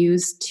being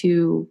used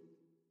to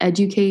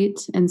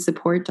educate and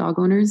support dog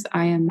owners,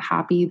 I am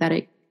happy that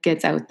it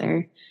gets out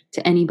there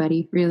to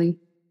anybody, really.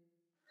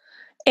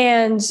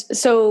 And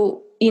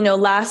so,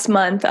 last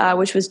month,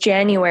 which was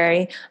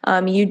January,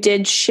 you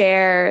did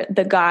share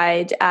the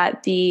guide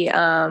at the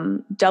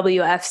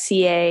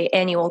WFCA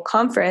annual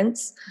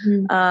conference.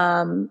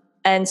 Mm-hmm.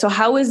 And so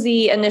how was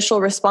the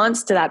initial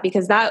response to that?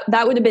 Because that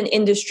would have been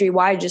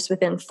industry-wide just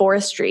within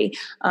forestry.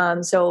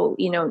 So,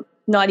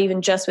 not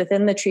even just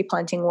within the tree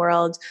planting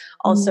world,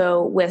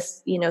 also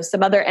with,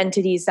 some other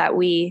entities that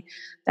we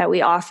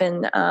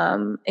often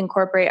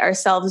incorporate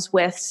ourselves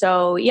with.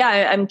 So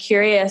yeah, I'm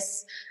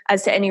curious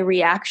as to any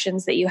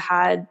reactions that you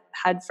had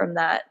from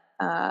that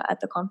at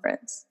the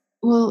conference.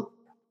 Well,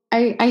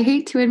 I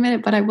hate to admit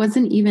it, but I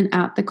wasn't even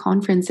at the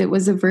conference. It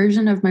was a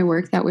version of my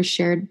work that was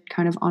shared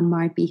kind of on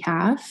my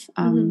behalf.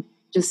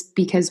 Just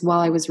because while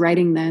I was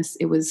writing this,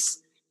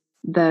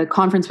 the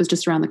conference was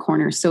just around the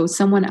corner. So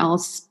someone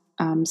else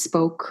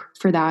spoke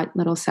for that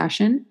little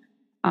session.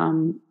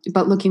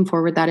 But looking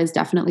forward, that is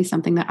definitely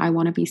something that I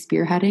want to be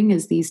spearheading,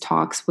 is these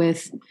talks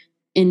with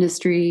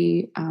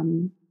industry,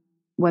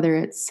 whether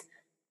it's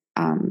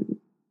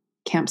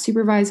camp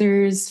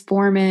supervisors,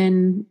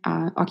 foremen,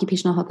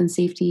 occupational health and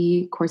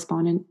safety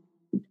correspondent,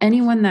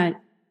 anyone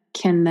that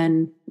can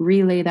then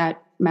relay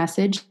that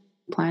message to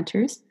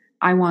planters.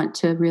 I want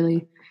to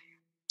really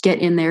get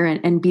in there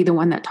and be the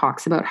one that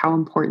talks about how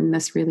important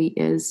this really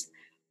is.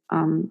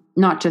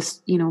 Not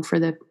just, for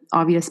the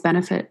obvious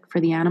benefit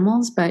for the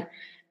animals, but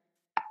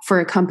for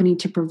a company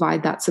to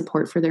provide that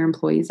support for their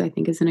employees, I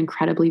think is an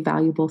incredibly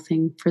valuable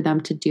thing for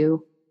them to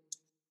do.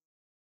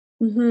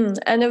 Mm-hmm.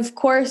 And of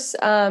course,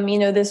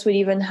 this would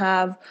even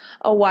have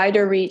a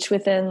wider reach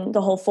within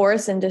the whole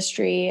forest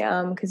industry.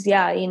 Because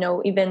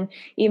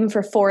even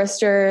for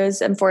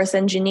foresters and forest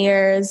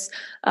engineers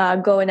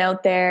going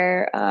out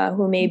there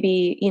who may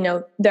be,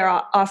 they're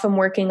often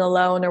working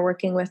alone or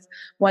working with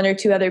one or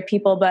two other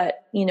people, but,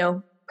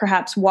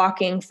 perhaps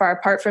walking far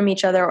apart from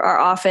each other are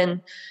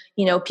often,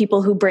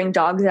 people who bring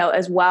dogs out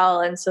as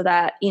well. And so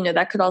that,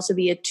 that could also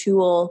be a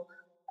tool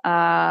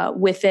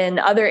within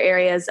other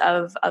areas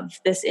of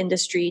this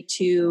industry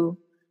to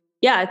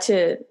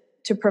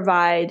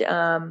provide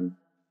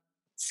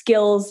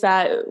skills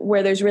that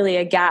where there's really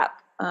a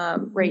gap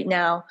right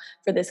now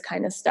for this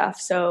kind of stuff.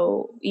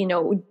 So,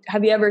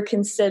 have you ever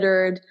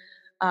considered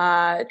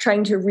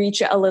trying to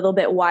reach a little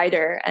bit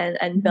wider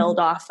and build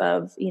off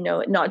of,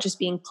 not just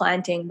being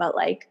planting, but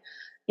like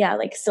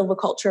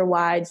silviculture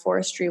wide,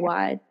 forestry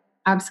wide?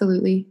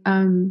 Absolutely.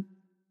 In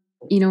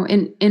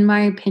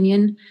my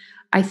opinion,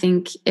 I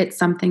think it's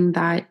something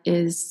that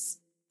is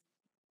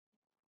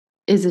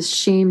a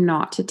shame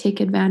not to take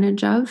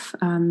advantage of,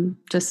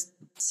 just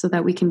so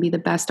that we can be the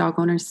best dog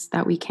owners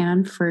that we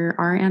can for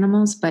our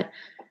animals. But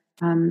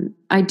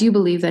I do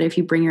believe that if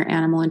you bring your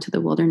animal into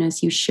the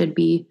wilderness, you should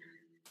be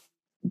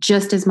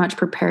just as much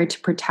prepared to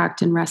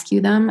protect and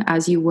rescue them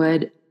as you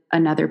would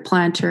another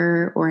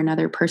planter or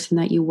another person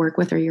that you work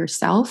with or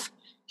yourself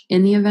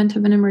in the event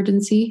of an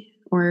emergency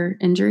or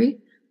injury.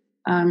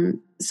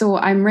 So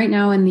I'm right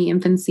now in the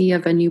infancy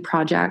of a new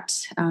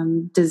project,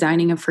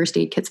 designing a first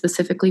aid kit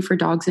specifically for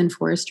dogs in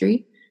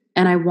forestry.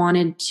 And I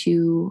wanted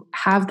to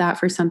have that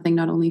for something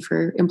not only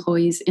for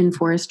employees in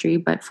forestry,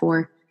 but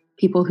for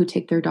people who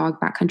take their dog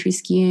backcountry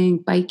skiing,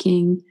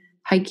 biking,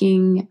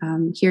 hiking.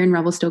 Here in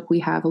Revelstoke, we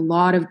have a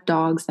lot of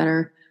dogs that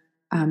are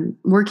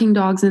working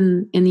dogs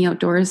in the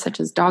outdoors, such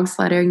as dog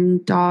sledding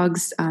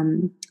dogs,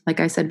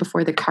 like I said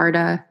before, the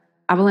Carta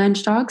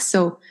avalanche dogs.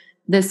 So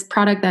this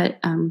product that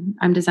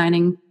I'm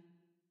designing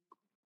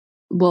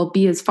will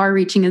be as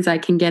far-reaching as I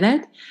can get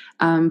it,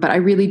 but I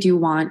really do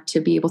want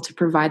to be able to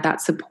provide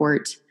that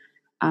support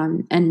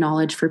and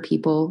knowledge for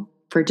people,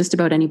 for just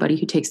about anybody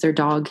who takes their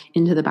dog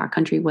into the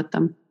backcountry with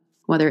them,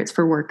 whether it's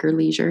for work or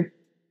leisure.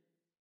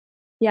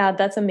 Yeah,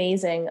 that's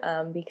amazing,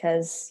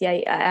 because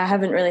I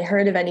haven't really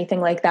heard of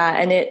anything like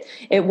that, and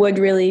it would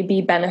really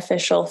be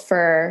beneficial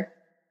for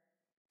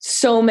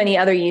so many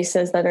other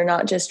uses that are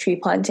not just tree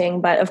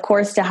planting. But of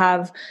course, to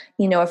have,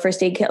 a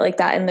first aid kit like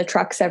that in the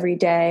trucks every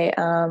day,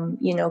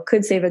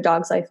 could save a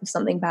dog's life if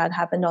something bad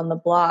happened on the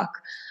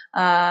block.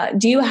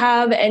 Do you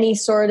have any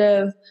sort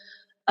of,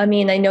 I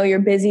know you're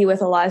busy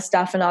with a lot of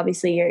stuff, and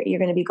obviously you're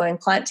going to be going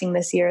planting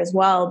this year as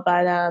well,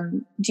 but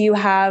do you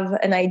have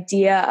an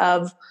idea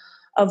of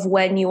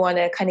when you want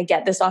to kind of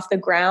get this off the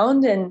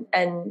ground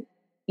and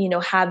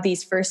have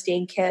these first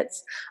aid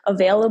kits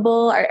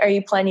available? Are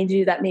you planning to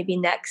do that maybe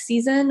next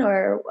season,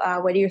 or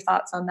what are your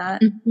thoughts on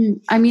that? Mm-hmm.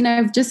 I mean,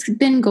 I've just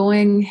been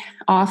going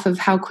off of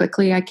how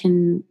quickly I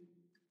can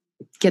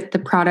get the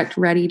product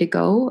ready to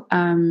go.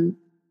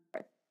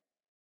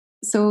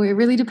 So it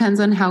really depends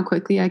on how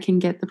quickly I can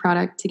get the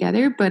product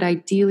together, but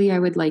ideally I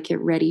would like it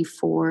ready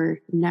for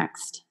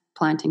next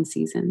planting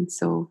season.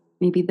 So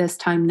maybe this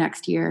time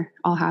next year,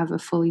 I'll have a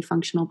fully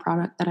functional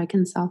product that I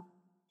can sell.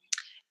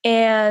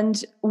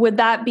 And would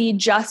that be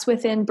just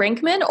within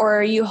Brinkman, or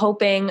are you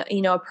hoping,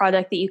 a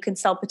product that you can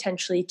sell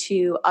potentially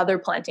to other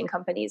planting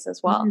companies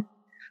as well? Mm-hmm.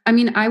 I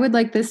mean, I would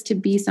like this to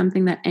be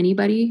something that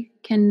anybody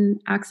can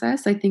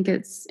access. I think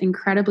it's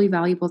incredibly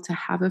valuable to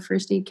have a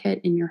first aid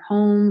kit in your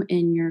home,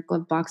 in your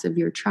glove box of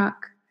your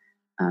truck.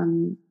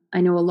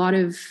 I know a lot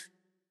of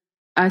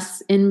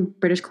us in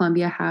British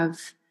Columbia have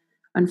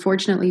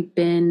unfortunately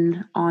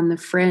been on the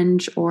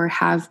fringe or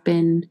have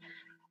been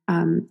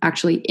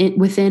actually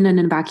within an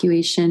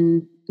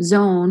evacuation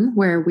zone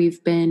where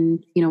we've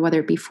been,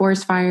 whether it be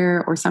forest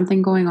fire or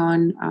something going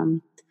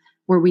on,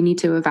 where we need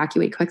to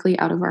evacuate quickly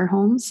out of our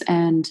homes.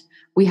 And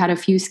we had a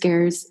few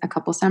scares a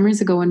couple summers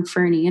ago in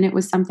Fernie, and it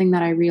was something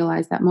that I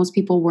realized that most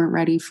people weren't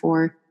ready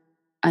for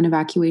an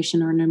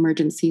evacuation or an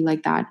emergency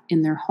like that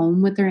in their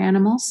home with their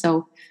animals.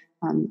 So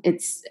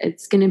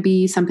it's going to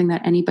be something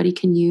that anybody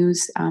can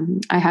use.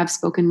 I have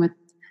spoken with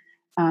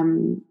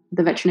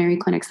the veterinary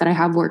clinics that I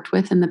have worked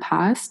with in the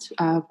past,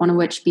 one of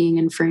which being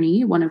in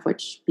Fernie, one of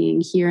which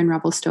being here in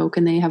Revelstoke,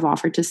 and they have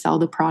offered to sell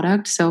the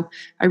product. So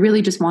I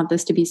really just want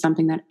this to be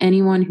something that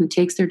anyone who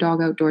takes their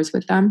dog outdoors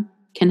with them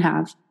can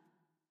have.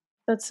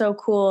 That's so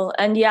cool.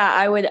 And yeah,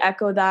 I would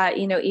echo that,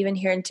 even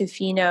here in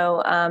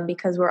Tofino,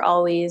 because we're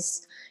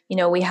always,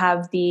 we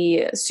have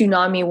the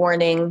tsunami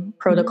warning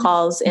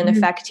protocols in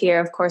effect here.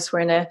 Of course, we're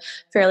in a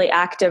fairly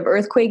active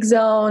earthquake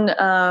zone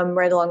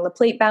right along the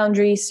plate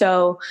boundary.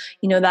 So,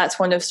 that's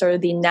one of sort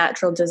of the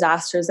natural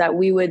disasters that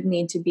we would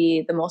need to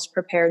be the most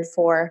prepared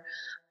for.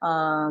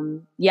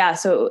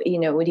 So,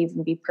 it would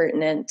even be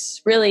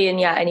pertinent really in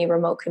any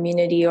remote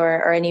community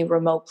or any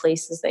remote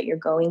places that you're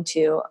going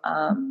to.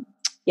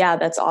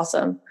 That's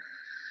awesome.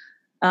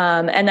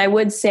 And I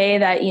would say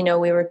that,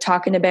 we were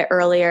talking a bit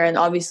earlier, and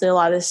obviously a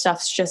lot of this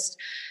stuff's just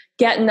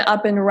getting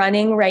up and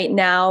running right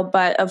now.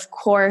 But of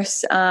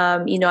course,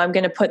 I'm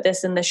going to put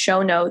this in the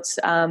show notes,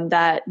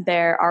 that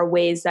there are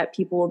ways that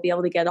people will be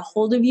able to get a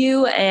hold of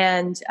you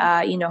and,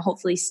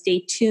 hopefully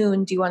stay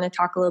tuned. Do you want to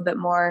talk a little bit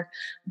more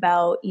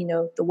about,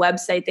 the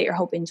website that you're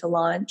hoping to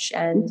launch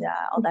and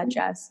all that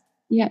jazz?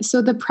 Yeah.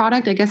 So the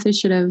product, I guess I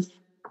should have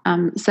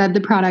said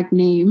the product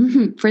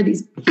name for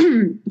these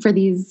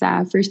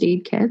first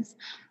aid kits.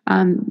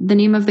 The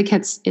name of the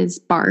kits is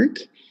Bark,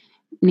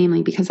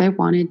 namely because I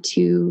wanted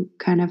to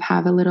kind of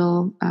have a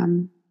little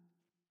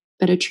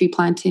bit of tree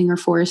planting or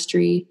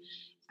forestry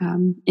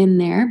in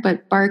there.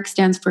 But Bark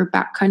stands for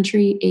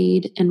Backcountry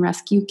Aid and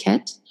Rescue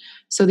Kit.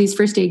 So these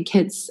first aid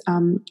kits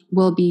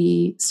will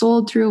be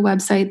sold through a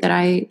website that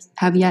I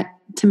have yet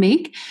to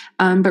make.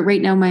 But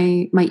right now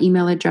my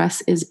email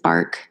address is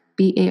bark,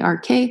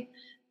 BARK,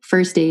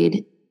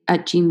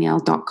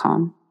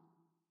 firstaid@gmail.com.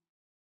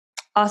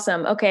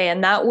 Awesome. Okay.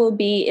 And that will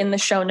be in the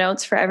show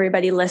notes for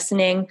everybody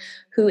listening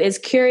who is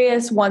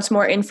curious, wants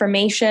more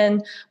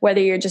information, whether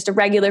you're just a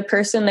regular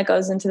person that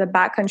goes into the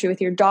backcountry with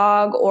your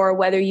dog, or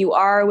whether you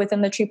are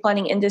within the tree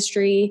planting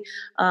industry.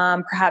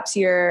 Perhaps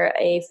you're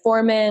a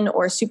foreman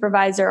or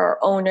supervisor or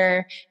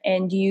owner,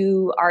 and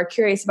you are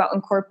curious about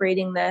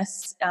incorporating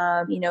this,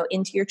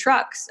 into your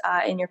trucks,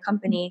 in your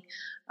company.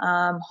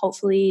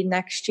 Hopefully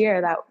next year,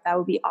 that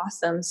would be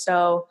awesome.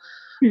 So,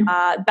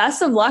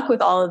 best of luck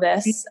with all of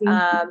this,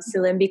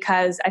 Celine,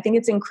 because I think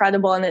it's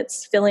incredible and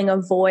it's filling a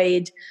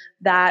void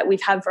that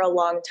we've had for a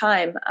long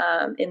time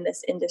in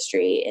this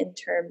industry in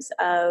terms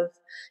of,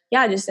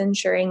 just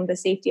ensuring the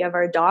safety of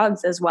our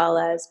dogs as well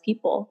as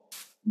people.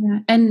 Yeah.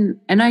 And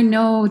I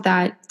know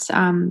that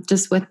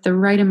just with the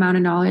right amount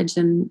of knowledge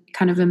and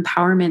kind of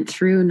empowerment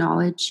through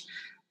knowledge,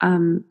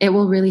 it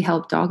will really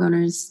help dog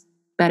owners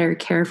better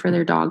care for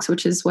their dogs,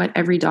 which is what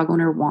every dog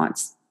owner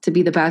wants, to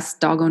be the best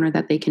dog owner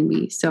that they can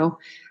be. So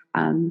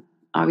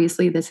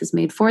obviously this is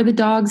made for the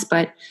dogs,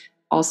 but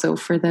also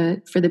for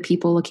the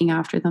people looking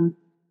after them.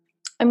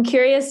 I'm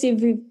curious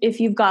if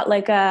you've got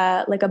like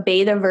a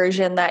beta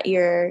version that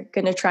you're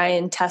going to try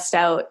and test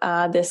out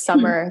this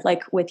summer,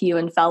 like with you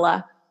and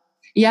Fella.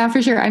 Yeah,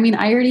 for sure. I mean,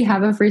 I already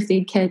have a first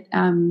aid kit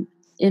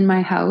in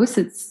my house.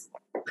 It's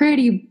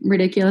pretty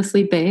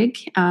ridiculously big,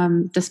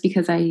 just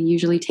because I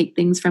usually take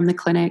things from the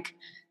clinic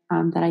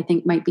that I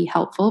think might be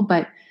helpful.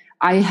 But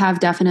I have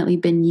definitely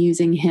been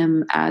using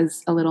him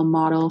as a little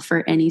model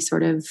for any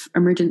sort of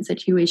emergent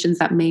situations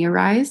that may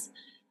arise.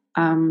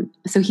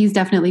 So he's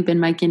definitely been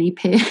my guinea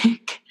pig.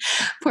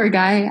 Poor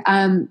guy.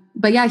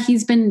 But yeah,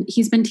 he's been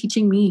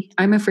teaching me.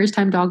 I'm a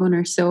first-time dog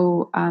owner,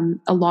 so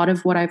a lot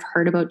of what I've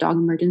heard about dog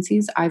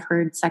emergencies, I've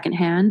heard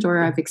secondhand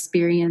or I've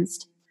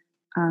experienced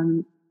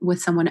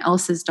with someone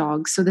else's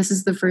dog. So this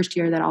is the first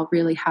year that I'll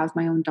really have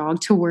my own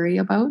dog to worry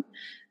about.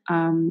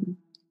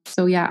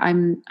 So yeah,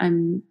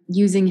 I'm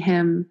using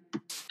him,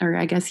 or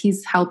I guess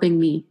he's helping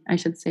me, I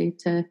should say,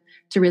 to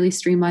really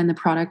streamline the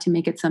product to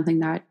make it something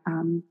that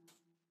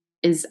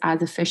is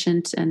as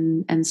efficient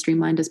and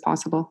streamlined as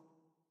possible.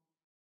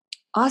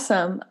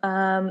 Awesome.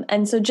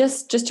 And so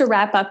just to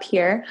wrap up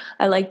here,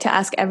 I like to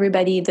ask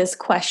everybody this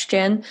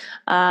question,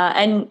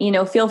 and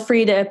feel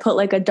free to put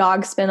like a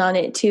dog spin on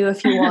it too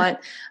if you want.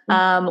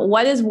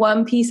 What is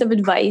one piece of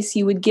advice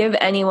you would give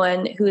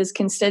anyone who is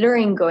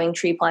considering going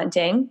tree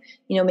planting?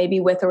 Maybe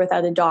with or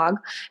without a dog,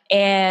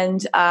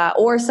 and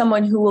or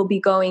someone who will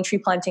be going tree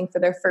planting for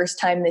their first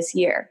time this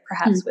year,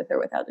 perhaps with or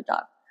without a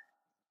dog.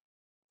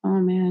 Oh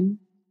man.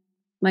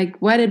 Like,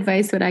 what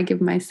advice would I give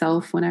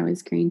myself when I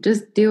was green?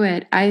 Just do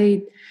it.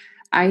 I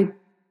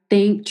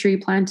thank tree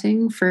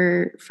planting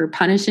for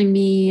punishing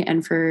me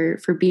and for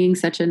being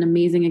such an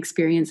amazing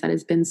experience that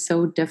has been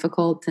so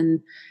difficult.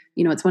 And,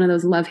 it's one of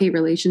those love-hate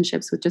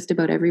relationships with just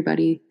about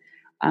everybody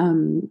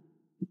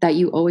that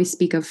you always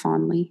speak of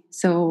fondly.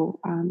 So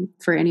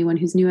for anyone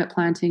who's new at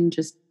planting,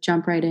 just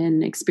jump right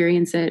in,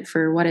 experience it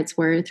for what it's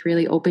worth,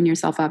 really open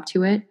yourself up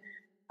to it.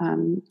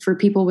 For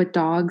people with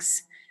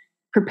dogs,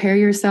 prepare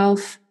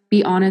yourself.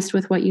 Be honest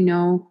with what you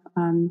know.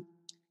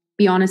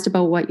 Be honest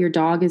about what your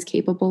dog is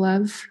capable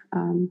of,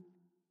 and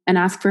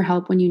ask for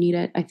help when you need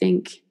it. I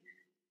think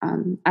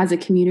as a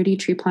community,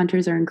 tree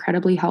planters are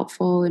incredibly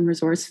helpful and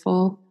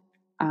resourceful.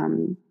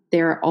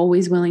 They're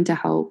always willing to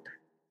help.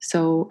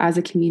 So as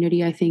a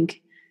community, I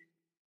think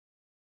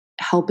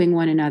helping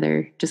one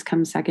another just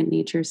comes second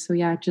nature. So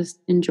yeah, just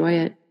enjoy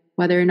it.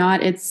 Whether or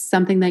not it's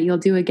something that you'll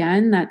do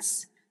again,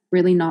 that's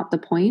really not the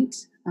point.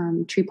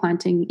 Tree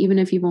planting, even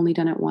if you've only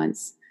done it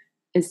once,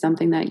 is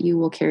something that you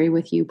will carry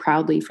with you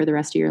proudly for the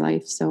rest of your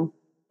life. So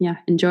yeah,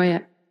 enjoy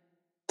it.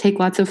 Take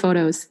lots of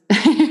photos.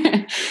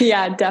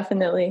 Yeah,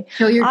 definitely.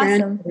 Show your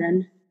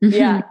grandchildren.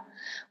 Yeah.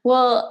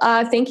 Well,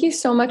 thank you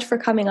so much for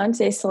coming on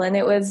today, Celine.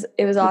 It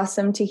was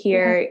awesome to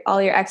hear all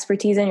your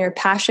expertise and your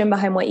passion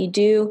behind what you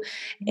do.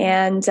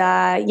 And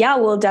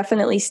we'll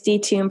definitely stay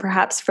tuned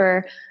perhaps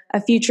for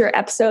a future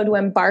episode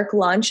when Bark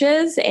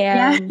launches.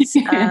 And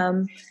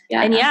I'm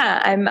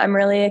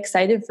really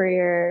excited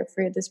for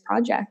this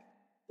project.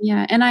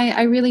 Yeah, and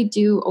I really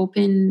do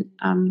open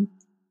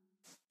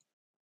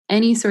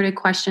any sort of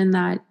question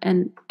that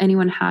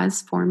anyone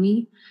has for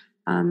me,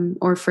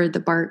 or for the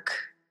Bark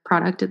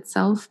product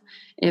itself.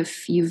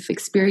 If you've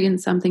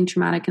experienced something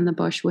traumatic in the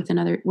bush with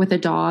a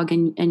dog,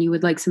 and you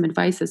would like some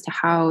advice as to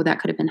how that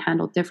could have been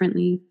handled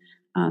differently,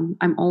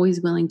 I'm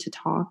always willing to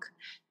talk,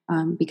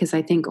 because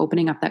I think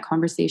opening up that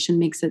conversation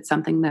makes it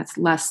something that's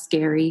less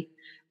scary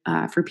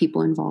for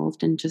people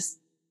involved, and just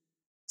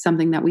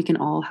something that we can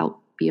all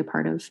help be a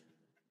part of.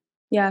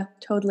 Yeah,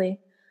 totally.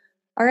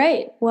 All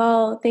right.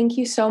 Well, thank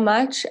you so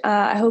much.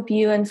 I hope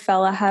you and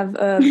Fella have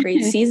a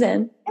great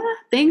season. Yeah,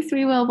 thanks.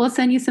 We will. We'll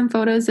send you some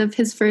photos of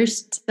his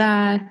first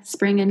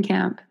spring in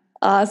camp.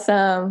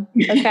 Awesome.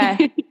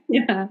 Okay.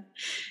 Yeah.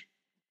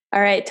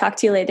 All right. Talk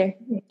to you later.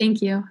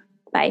 Thank you.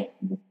 Bye.